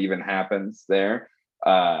matter what even happens there,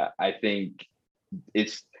 I think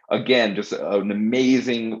it's, again, just an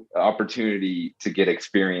amazing opportunity to get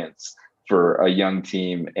experience for a young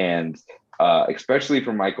team. And especially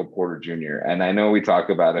for Michael Porter Jr. And I know we talk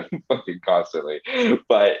about him fucking constantly,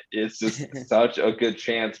 but it's just such a good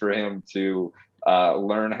chance for him to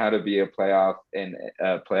learn how to be a playoff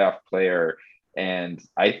player. And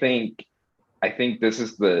I think this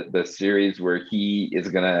is the series where he is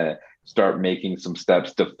gonna start making some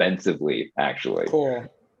steps defensively. Actually, cool.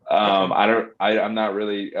 I'm not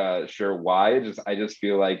really sure why. I just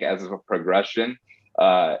feel like as a progression.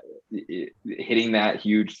 Hitting that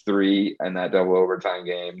huge three in that double overtime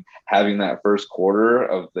game, having that first quarter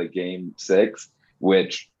of the game 6,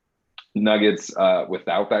 which Nuggets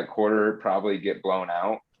without that quarter probably get blown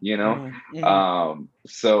out, Mm-hmm.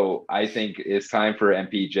 So I think it's time for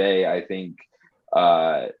MPJ. I think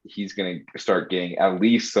he's going to start getting at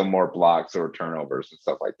least some more blocks or turnovers and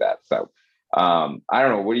stuff like that. So I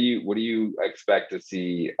don't know. What do you expect to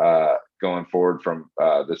see going forward from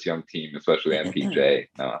this young team, especially MPJ?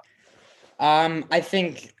 I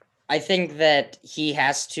think that he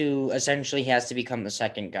has to become the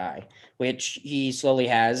second guy, which he slowly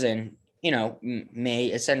has, and may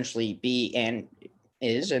essentially be and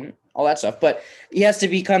is and all that stuff. But he has to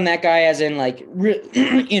become that guy, as in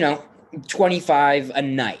 25 a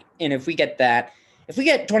night. And if we get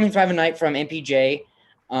 25 a night from MPJ,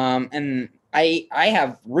 and I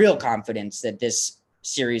have real confidence that this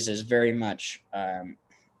series is very much ours.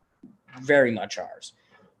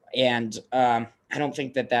 And I don't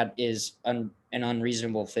think that is an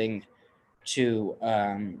unreasonable thing to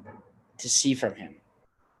see from him.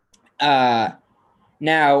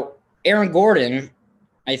 Now, Aaron Gordon,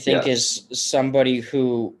 I think, is somebody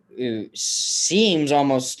who seems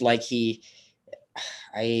almost like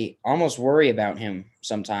I almost worry about him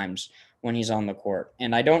sometimes when he's on the court.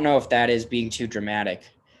 And I don't know if that is being too dramatic.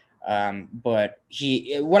 But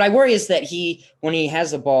what I worry is that when he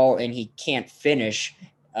has the ball and he can't finish,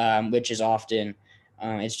 which is often,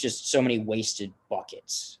 it's just so many wasted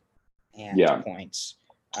buckets and points.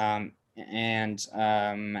 I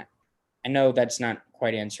know that's not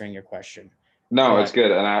quite answering your question. No, it's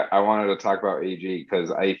good. And I wanted to talk about AG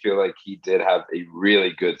because I feel like he did have a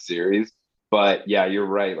really good series. But yeah, you're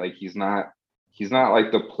right. Like he's not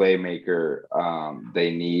like the playmaker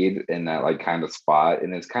they need in that like kind of spot.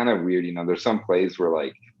 And it's kind of weird, there's some plays where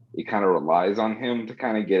like it kind of relies on him to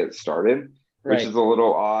kind of get it started, which is a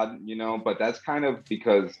little odd, but that's kind of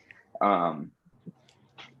because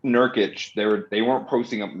Nurkic, they weren't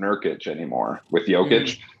posting up Nurkic anymore with Jokic.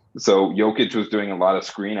 Mm-hmm. So Jokic was doing a lot of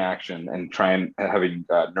screen action and having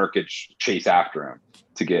Nurkic chase after him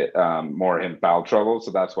to get more of him foul trouble.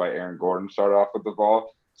 So that's why Aaron Gordon started off with the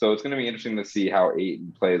ball. So it's going to be interesting to see how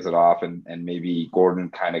Ayton plays it off and maybe Gordon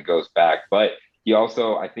kind of goes back. But he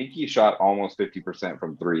also, I think he shot almost 50%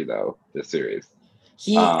 from three though this series.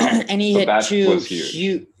 He hit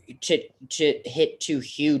two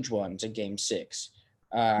huge ones in Game 6.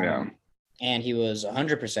 And he was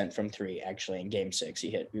 100% from three actually in Game 6.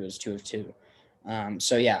 He was 2 of 2.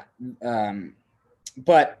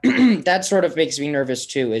 But that sort of makes me nervous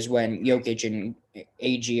too, is when Jokic and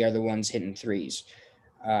AG are the ones hitting threes.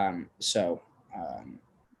 There are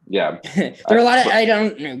a lot of, I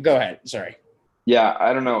don't know. Go ahead. Sorry. Yeah,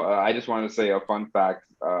 I don't know. I just wanted to say a fun fact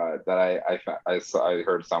that I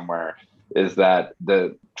heard somewhere is that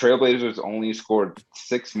the Trailblazers only scored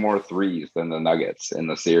 6 more threes than the Nuggets in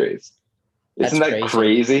the series. Isn't that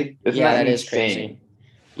crazy? That is crazy.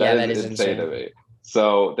 That is insane to me.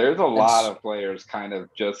 So there's a lot of players kind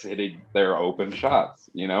of just hitting their open shots,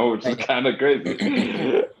 which is kind of crazy.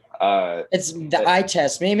 It's the eye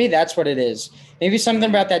test. Maybe that's what it is. Maybe something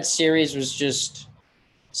about that series was just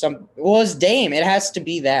it's Dame. It has to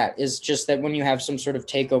be that. It's just that when you have some sort of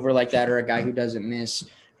takeover like that or a guy who doesn't miss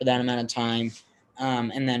for that amount of time,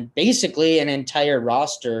 and then basically an entire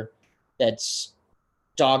roster that's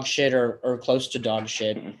dog shit or close to dog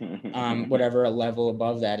shit, whatever a level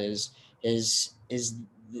above that is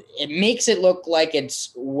it makes it look like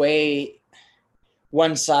it's way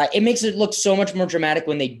one side. It makes it look so much more dramatic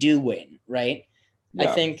when they do win, right? Yeah.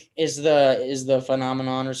 I think is the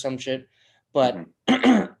phenomenon or some shit. But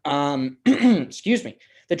excuse me.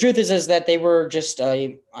 The truth is that they were just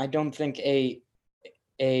I don't think a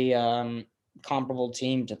comparable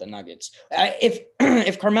team to the Nuggets.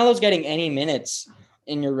 If Carmelo's getting any minutes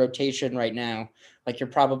in your rotation right now, like you're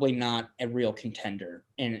probably not a real contender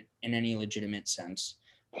in any legitimate sense.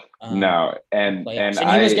 No, and he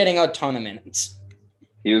was getting a ton of minutes.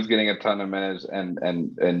 He was getting a ton of minutes,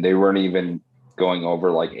 and they weren't even going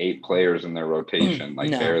over like 8 players in their rotation,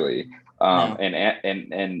 barely. No.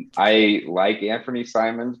 And I like Anthony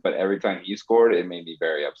Simons, but every time he scored, it made me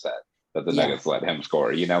very upset that the Nuggets let him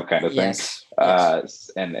score, kind of thing.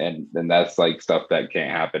 Yes. And that's like stuff that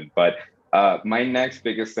can't happen. But my next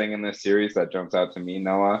biggest thing in this series that jumps out to me,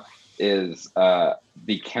 Noah, is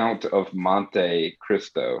the count of Monte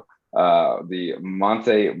Cristo, the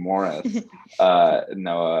Monte Morris.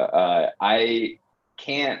 Noah, I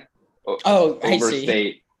can't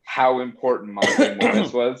overstate how important Monte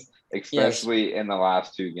Morris was, especially in the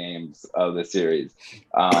last 2 games of the series.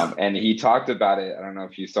 And he talked about it. I don't know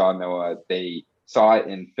if you saw, Noah, they saw it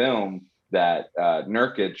in film that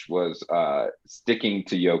Nurkic was sticking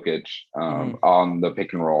to Jokic on the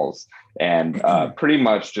pick and rolls and pretty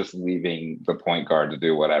much just leaving the point guard to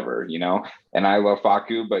do whatever, And I love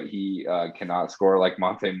Facu, but he cannot score like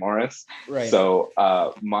Monte Morris. Right. So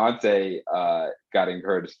Monte got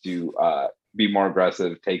encouraged to be more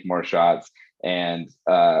aggressive, take more shots. And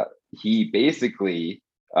he basically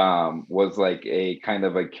was like a kind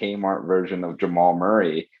of a Kmart version of Jamal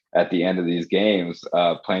Murray at the end of these games,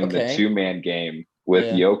 playing the 2-man game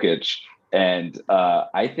with Jokic. And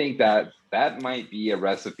I think that might be a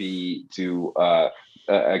recipe to a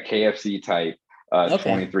KFC type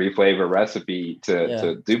 23 flavor recipe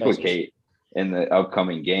to duplicate in the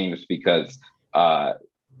upcoming games, because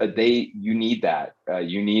you need that.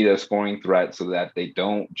 You need a scoring threat so that they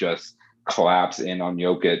don't just collapse in on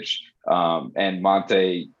Jokic. And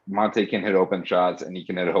Monte can hit open shots and he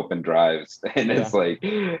can hit open drives. And it's like,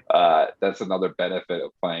 that's another benefit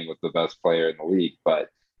of playing with the best player in the league. But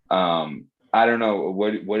I don't know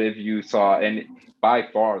what if you saw, and by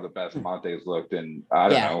far the best Monte's looked in, I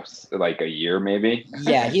don't Yeah. know, like a year maybe.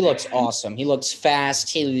 Yeah, he looks awesome. He looks fast.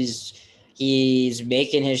 He's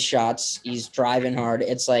making his shots. He's driving hard.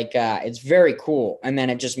 It's like it's very cool. And then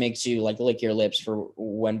it just makes you like lick your lips for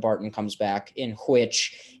when Barton comes back, in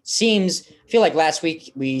which seems I feel like last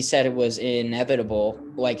week we said it was inevitable,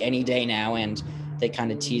 like any day now, and they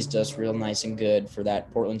kind of teased us real nice and good for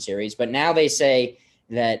that Portland series. But now they say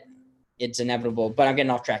that it's inevitable. But I'm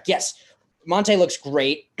getting off track. Yes, Monte looks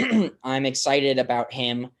great. I'm excited about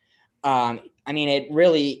him. I mean, it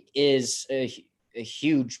really is a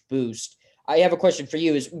huge boost. I have a question for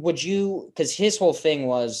you: is would you, because his whole thing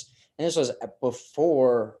was, and this was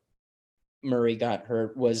before Murray got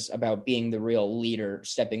hurt, was about being the real leader,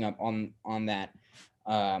 stepping up on that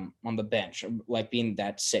on the bench, like being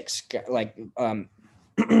that six, like what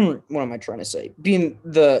am I trying to say? Being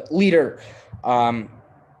the leader.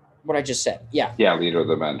 What I just said. Yeah. Yeah, leader of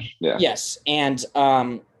the bench. Yeah. Yes, and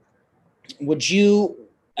would you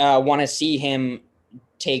want to see him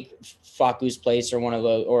take Faku's place or one of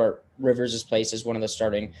the or Rivers' place as one of the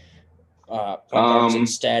starting point guards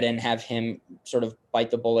instead, and have him sort of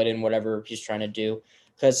bite the bullet in whatever he's trying to do?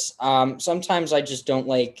 Because sometimes I just don't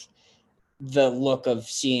like the look of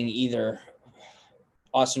seeing either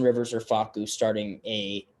Austin Rivers or Faku starting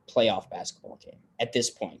a playoff basketball game at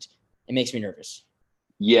this point. It makes me nervous.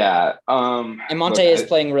 Yeah. And Monte is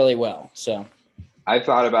playing really well, so I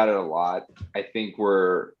thought about it a lot. I think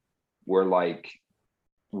we're like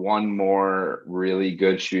one more really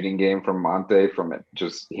good shooting game from Monte from it,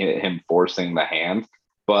 just him forcing the hand.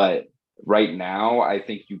 But right now, I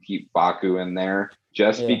think you keep Faku in there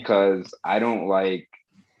just because I don't like,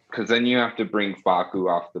 because then you have to bring Faku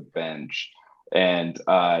off the bench. And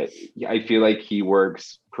I feel like he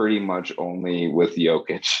works pretty much only with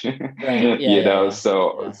Jokic, right.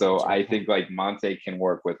 So I think like Monte can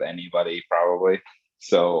work with anybody probably.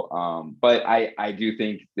 So, but I do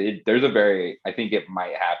think I think it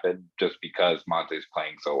might happen just because Monte's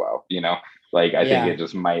playing so well, like I think it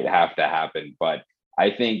just might have to happen. But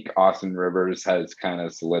I think Austin Rivers has kind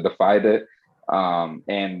of solidified it.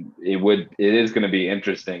 And it is going to be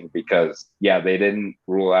interesting because they didn't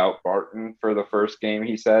rule out Barton for the first game,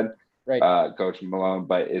 he said, right. Coach Malone,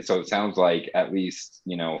 but so it sounds like at least,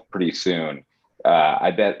 pretty soon, I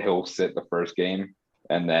bet he'll sit the first game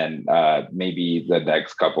and then maybe the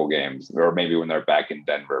next couple games, or maybe when they're back in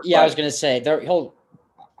Denver. Yeah, I was going to say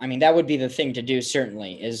that would be the thing to do,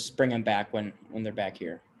 certainly, is bring him back when they're back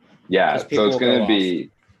here. Yeah, so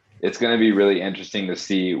it's going to be really interesting to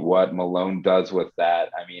see what Malone does with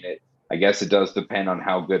that. I mean, I guess it does depend on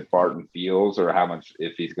how good Barton feels or how much,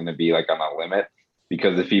 if he's going to be like on a limit,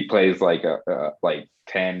 because if he plays like like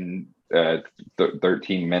 10,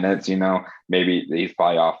 13 minutes, maybe he's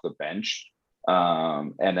probably off the bench.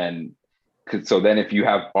 And then if you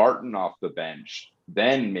have Barton off the bench,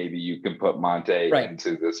 then maybe you can put Monte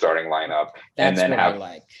into the starting lineup. That's and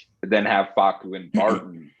then have Faku and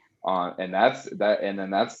Barton on, and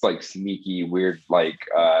that's like sneaky weird, like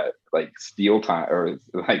steal time or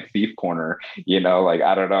like thief corner, like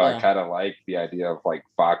I don't know. I kind of like the idea of like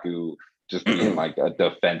Faku just being like a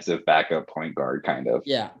defensive backup point guard kind of.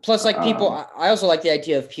 Yeah. Plus, like I also like the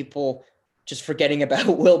idea of people just forgetting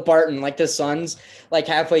about Will Barton, like the Suns, like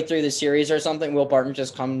halfway through the series or something. Will Barton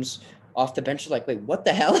just comes off the bench like, wait, what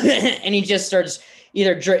the hell? And he just starts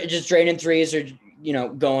either just draining threes or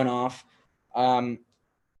going off.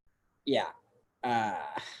 Yeah.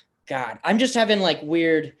 God, I'm just having like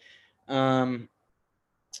weird,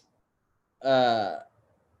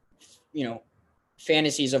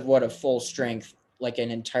 fantasies of what a full strength, like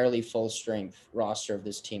an entirely full strength roster of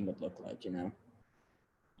this team would look like,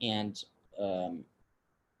 and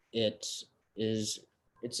it's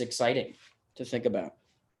exciting to think about.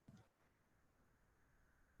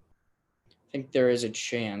 I think there is a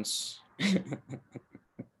chance.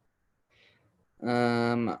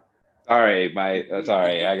 Sorry,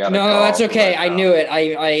 I got no, that's okay. I knew it.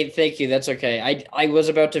 I thank you. That's okay. I was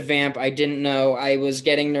about to vamp. I didn't know. I was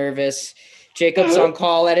getting nervous. Jacob's on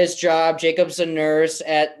call at his job. Jacob's a nurse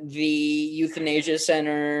at the euthanasia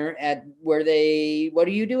center what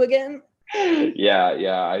do you do again?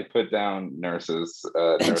 Yeah. I put down nurses.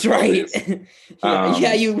 That's right.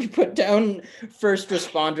 You put down first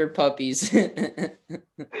responder puppies.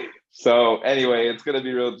 So anyway, it's going to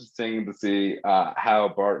be real interesting to see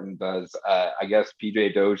how Barton does. I guess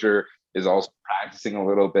PJ Dozier is also practicing a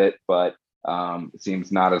little bit, but it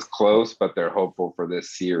seems not as close, but they're hopeful for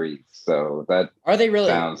this series. So that are they really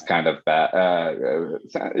sounds kind of bad.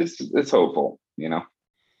 It's hopeful,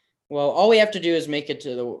 Well, all we have to do is make it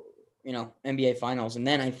to NBA Finals, and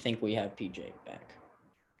then I think we have PJ back.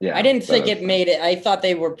 Yeah, I didn't think that's it made it. I thought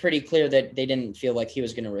they were pretty clear that they didn't feel like he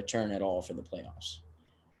was going to return at all for the playoffs.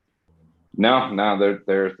 No,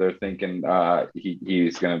 they're thinking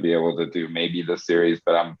he's going to be able to do maybe the series,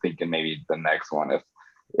 but I'm thinking maybe the next one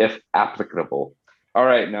if applicable. All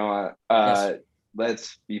right, Noah. Yes.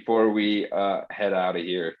 Let's before we head out of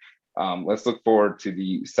here, let's look forward to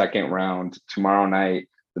the second round tomorrow night.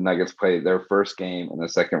 The Nuggets play their first game in the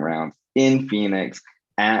second round in Phoenix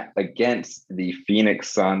against the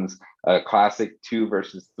Phoenix Suns, a classic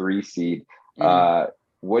 2-3 seed.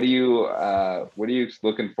 What are you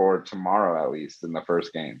looking for tomorrow, at least in the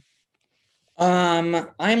first game?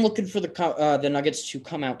 I'm looking for the Nuggets to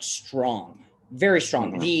come out strong, very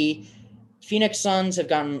strong. Mhm. The Phoenix Suns have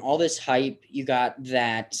gotten all this hype. You got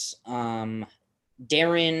that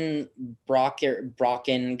Darren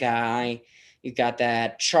Brocken guy. You got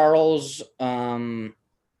that Charles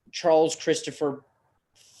Christopher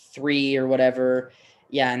 3 or whatever.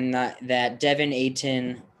 Yeah, and that Devin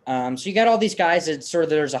Ayton. So you got all these guys that sort of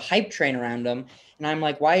there's a hype train around them. And I'm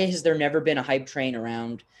like, why has there never been a hype train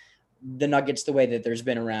around the Nuggets the way that there's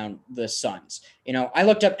been around the Suns? I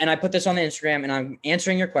looked up, and I put this on the Instagram, and I'm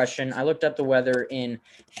answering your question. I looked up the weather in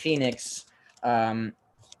Phoenix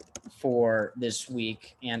for this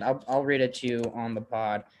week, and I'll read it to you on the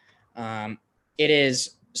pod. It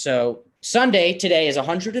is so Sunday today is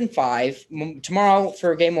 105. Tomorrow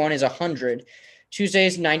for game 1 is 100. Tuesday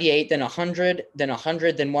is 98, then 100, then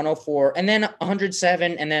 100, then 104, and then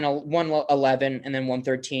 107, and then 111, and then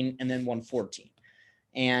 113, and then 114.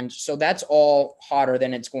 And so that's all hotter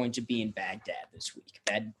than it's going to be in Baghdad this week.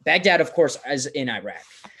 Baghdad, of course, is in Iraq.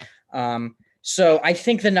 So I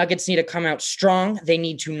think the Nuggets need to come out strong. They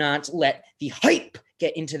need to not let the hype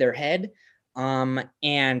get into their head.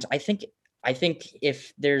 And I think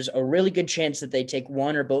if there's a really good chance that they take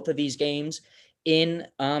one or both of these games in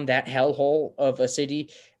that hellhole of a city,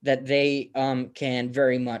 that they can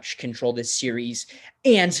very much control this series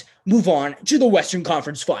and move on to the Western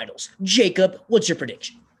Conference Finals. Jacob, what's your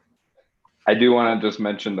prediction? I do want to just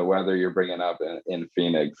mention the weather you're bringing up in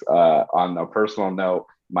Phoenix. On a personal note,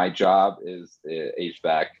 my job is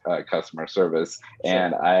HVAC customer service, Sure.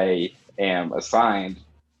 and I am assigned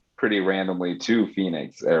pretty randomly to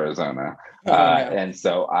Phoenix, Arizona. Oh, no. And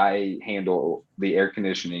so I handle the air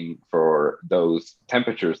conditioning for those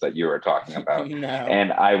temperatures that you are talking about. No.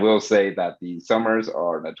 And I will say that the summers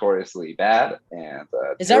are notoriously bad and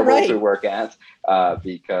Is that right? to work at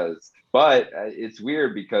but it's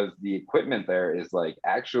weird because the equipment there is like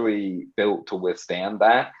actually built to withstand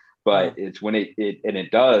that. But it's when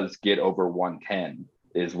it does get over 110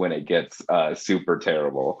 is when it gets super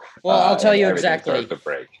terrible. Well, I'll tell you exactly. To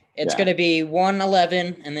break. It's going to be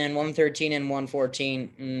 111 and then 113 and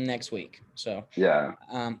 114 next week. So yeah.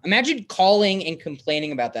 Imagine calling and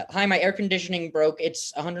complaining about that. Hi, my air conditioning broke.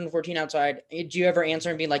 It's 114 outside. Do you ever answer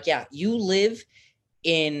and be like, yeah, you live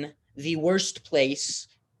in the worst place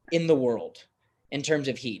in the world in terms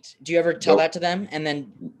of heat? Do you ever tell that to them and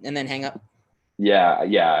then hang up?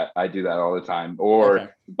 Yeah, I do that all the time.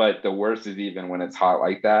 But the worst is even when it's hot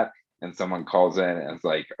like that and someone calls in and it's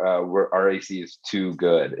like, our AC is too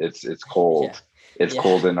good. It's cold. Yeah. It's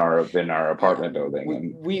cold in our apartment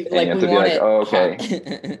building. We have to be like, oh,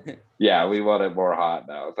 okay. Yeah, we want it more hot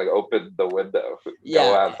now. It's like, open the window,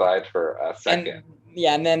 go outside for a second.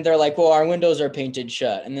 And then they're like, well, our windows are painted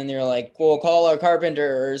shut. And then they're like, well, call a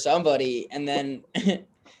carpenter or somebody. And then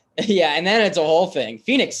yeah, and then it's a whole thing.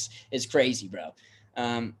 Phoenix is crazy, bro.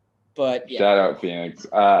 But yeah. Shout out Phoenix.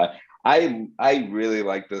 I really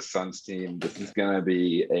like this Suns team. This is gonna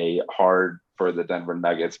be a hard for the Denver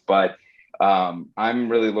Nuggets, but I'm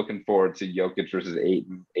really looking forward to Jokic versus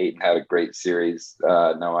Ayton. Ayton had a great series,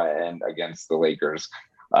 Noah, and against the Lakers.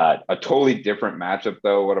 A totally different matchup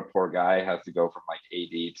though. What a poor guy has to go from like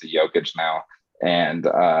AD to Jokic now, and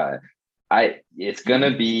it's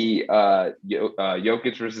gonna be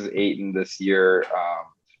Jokic versus Ayton this year.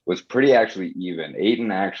 Was pretty actually even.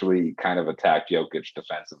 Ayton actually kind of attacked Jokic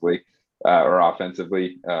defensively or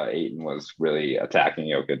offensively. Ayton was really attacking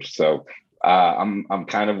Jokic, so I'm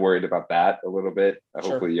kind of worried about that a little bit.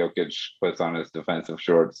 Sure. Hopefully, Jokic puts on his defensive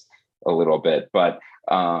shorts a little bit, but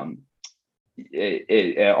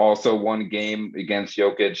it also one game against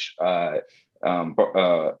Jokic.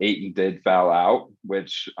 Ayton did foul out,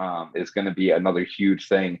 which is going to be another huge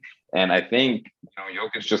thing. And I think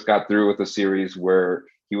Jokic just got through with a series where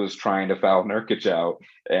he was trying to foul Nurkic out,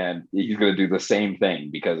 and he's going to do the same thing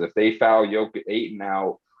because if they foul Ayton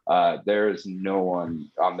out there is no one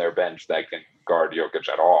on their bench that can guard Jokic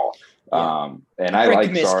at all. Yeah. And I Frank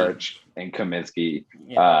like Kaminsky. Sarge and Kaminsky.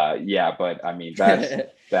 Yeah. But I mean,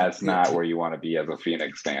 that's not where you want to be as a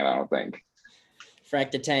Phoenix fan, I don't think.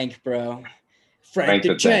 Frank the Tank, bro. Frank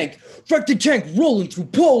the Tank. Frank the Tank rolling through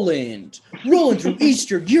Poland, rolling through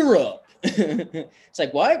Eastern Europe. It's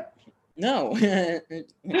like, what? No.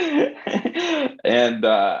 And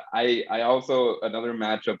I also, another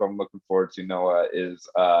matchup I'm looking forward to, Noah, is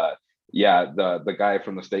the guy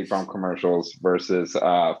from the State Farm commercials versus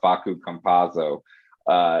Facu Campazzo.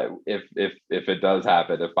 If it does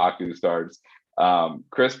happen, if Facu starts,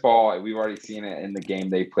 Chris Paul, we've already seen it in the game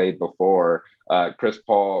they played before. Chris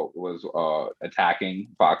Paul was attacking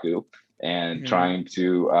Facu and trying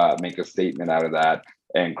to make a statement out of that.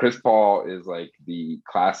 And Chris Paul is like the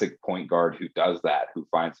classic point guard who does that, who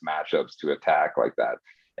finds matchups to attack like that.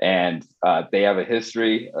 And they have a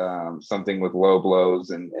history, something with low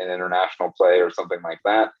blows in international play or something like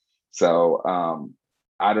that. So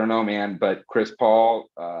I don't know, man, but Chris Paul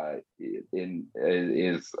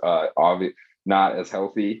is obviously not as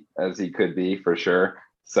healthy as he could be for sure.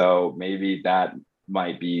 So maybe that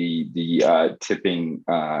might be the tipping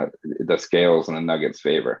the scales in the Nuggets'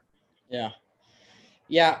 favor. Yeah.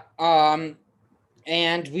 Yeah.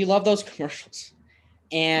 And we love those commercials.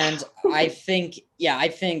 And I think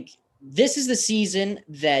this is the season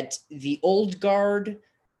that the old guard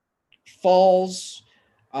falls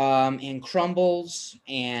and crumbles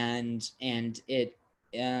and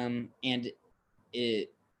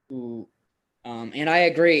I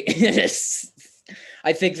agree.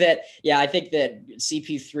 I think that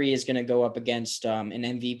CP3 is going to go up against an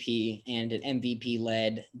MVP and an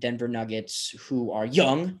MVP-led Denver Nuggets who are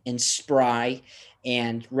young and spry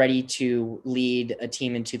and ready to lead a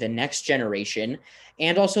team into the next generation.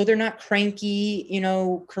 And also they're not cranky,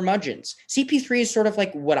 curmudgeons. CP3 is sort of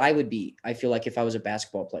like what I would be, I feel like, if I was a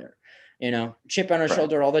basketball player. Chip on our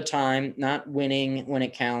shoulder all the time, not winning when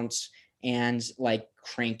it counts, and like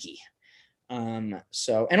cranky. And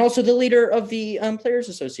also the leader of the Players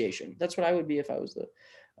Association. That's what I would be if I was the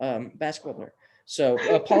basketball player. So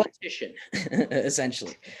a politician,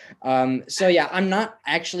 essentially. I'm not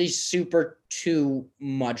actually super too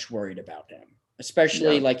much worried about him,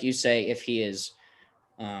 especially like you say, if he is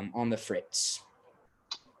on the fritz.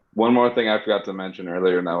 One more thing I forgot to mention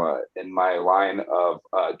earlier, Noah, in my line of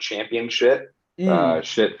championship,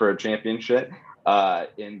 shit for a championship,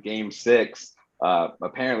 in Game 6.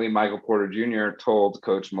 Apparently, Michael Porter Jr. told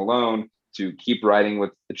Coach Malone to keep riding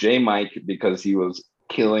with J. Mike because he was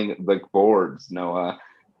killing the boards. Noah,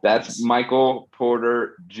 that's Michael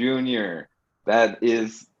Porter Jr. That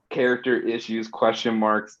is character issues, question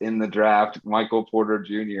marks in the draft. Michael Porter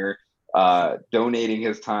Jr. Donating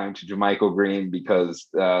his time to JaMychal Green because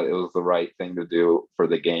it was the right thing to do for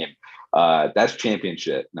the game. That's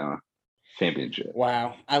championship, Noah. Championship.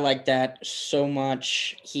 Wow, I like that so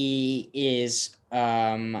much. He is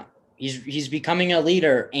he's becoming a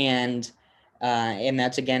leader, and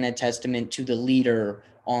that's again a testament to the leader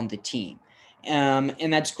on the team.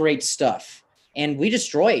 And that's great stuff. And we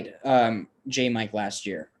destroyed J. Mike last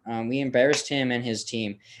year. We embarrassed him and his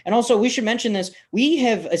team. And also, we should mention this. We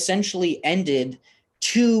have essentially ended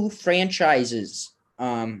 2 franchises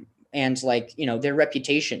and their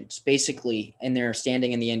reputations basically and their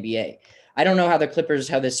standing in the NBA. I don't know how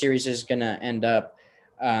this series is going to end up.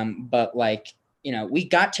 But we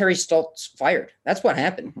got Terry Stotts fired. That's what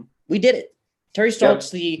happened. We did it. Terry Stotts,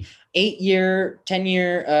 the 8-year,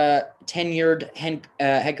 10-year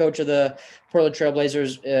head coach of the Portland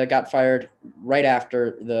Trailblazers, got fired right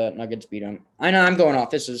after the Nuggets beat him. I know I'm going off.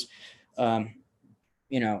 This is,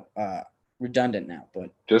 redundant now, but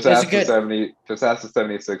just ask the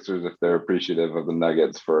 76ers if they're appreciative of the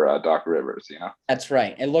Nuggets for Doc Rivers. That's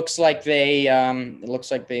right. It looks like they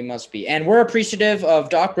must be, and we're appreciative of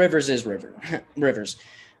Doc Rivers' Rivers,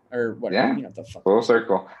 or whatever. Yeah, the fuck. Full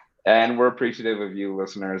circle. And we're appreciative of you,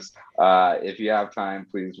 listeners. If you have time,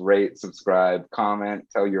 please rate, subscribe, comment,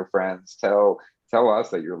 tell your friends, tell us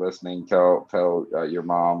that you're listening. Tell your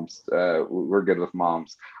moms. We're good with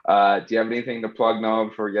moms. Do you have anything to plug, Noah,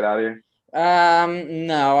 before we get out of here?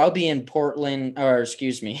 No, I'll be in Portland, or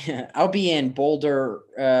excuse me, I'll be in Boulder,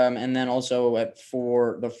 and then also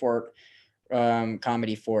for the Fort,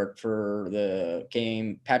 Comedy Fort for the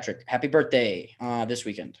game. Patrick, happy birthday, this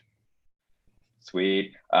weekend.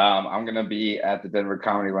 Sweet. I'm going to be at the Denver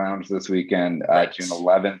Comedy Lounge this weekend, June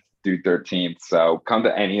 11th through 13th. So come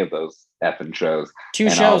to any of those effing shows. 2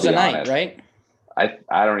 shows a night, right?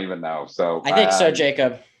 I don't even know. So I think so,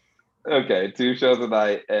 Jacob. Okay, 2 shows a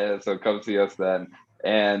night. So come see us then.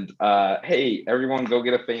 And hey, everyone, go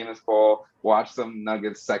get a Famous Bowl. Watch some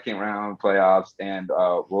Nuggets second round playoffs, and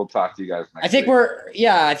we'll talk to you guys next I think week.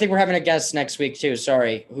 I think we're having a guest next week too.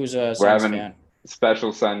 Sorry, who's a We're Suns having fan?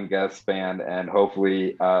 special Sun guest fan, and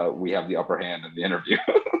hopefully we have the upper hand in the interview.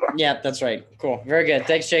 Yeah, that's right. Cool. Very good.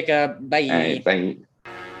 Thanks, Jacob. Bye. All right, thank you.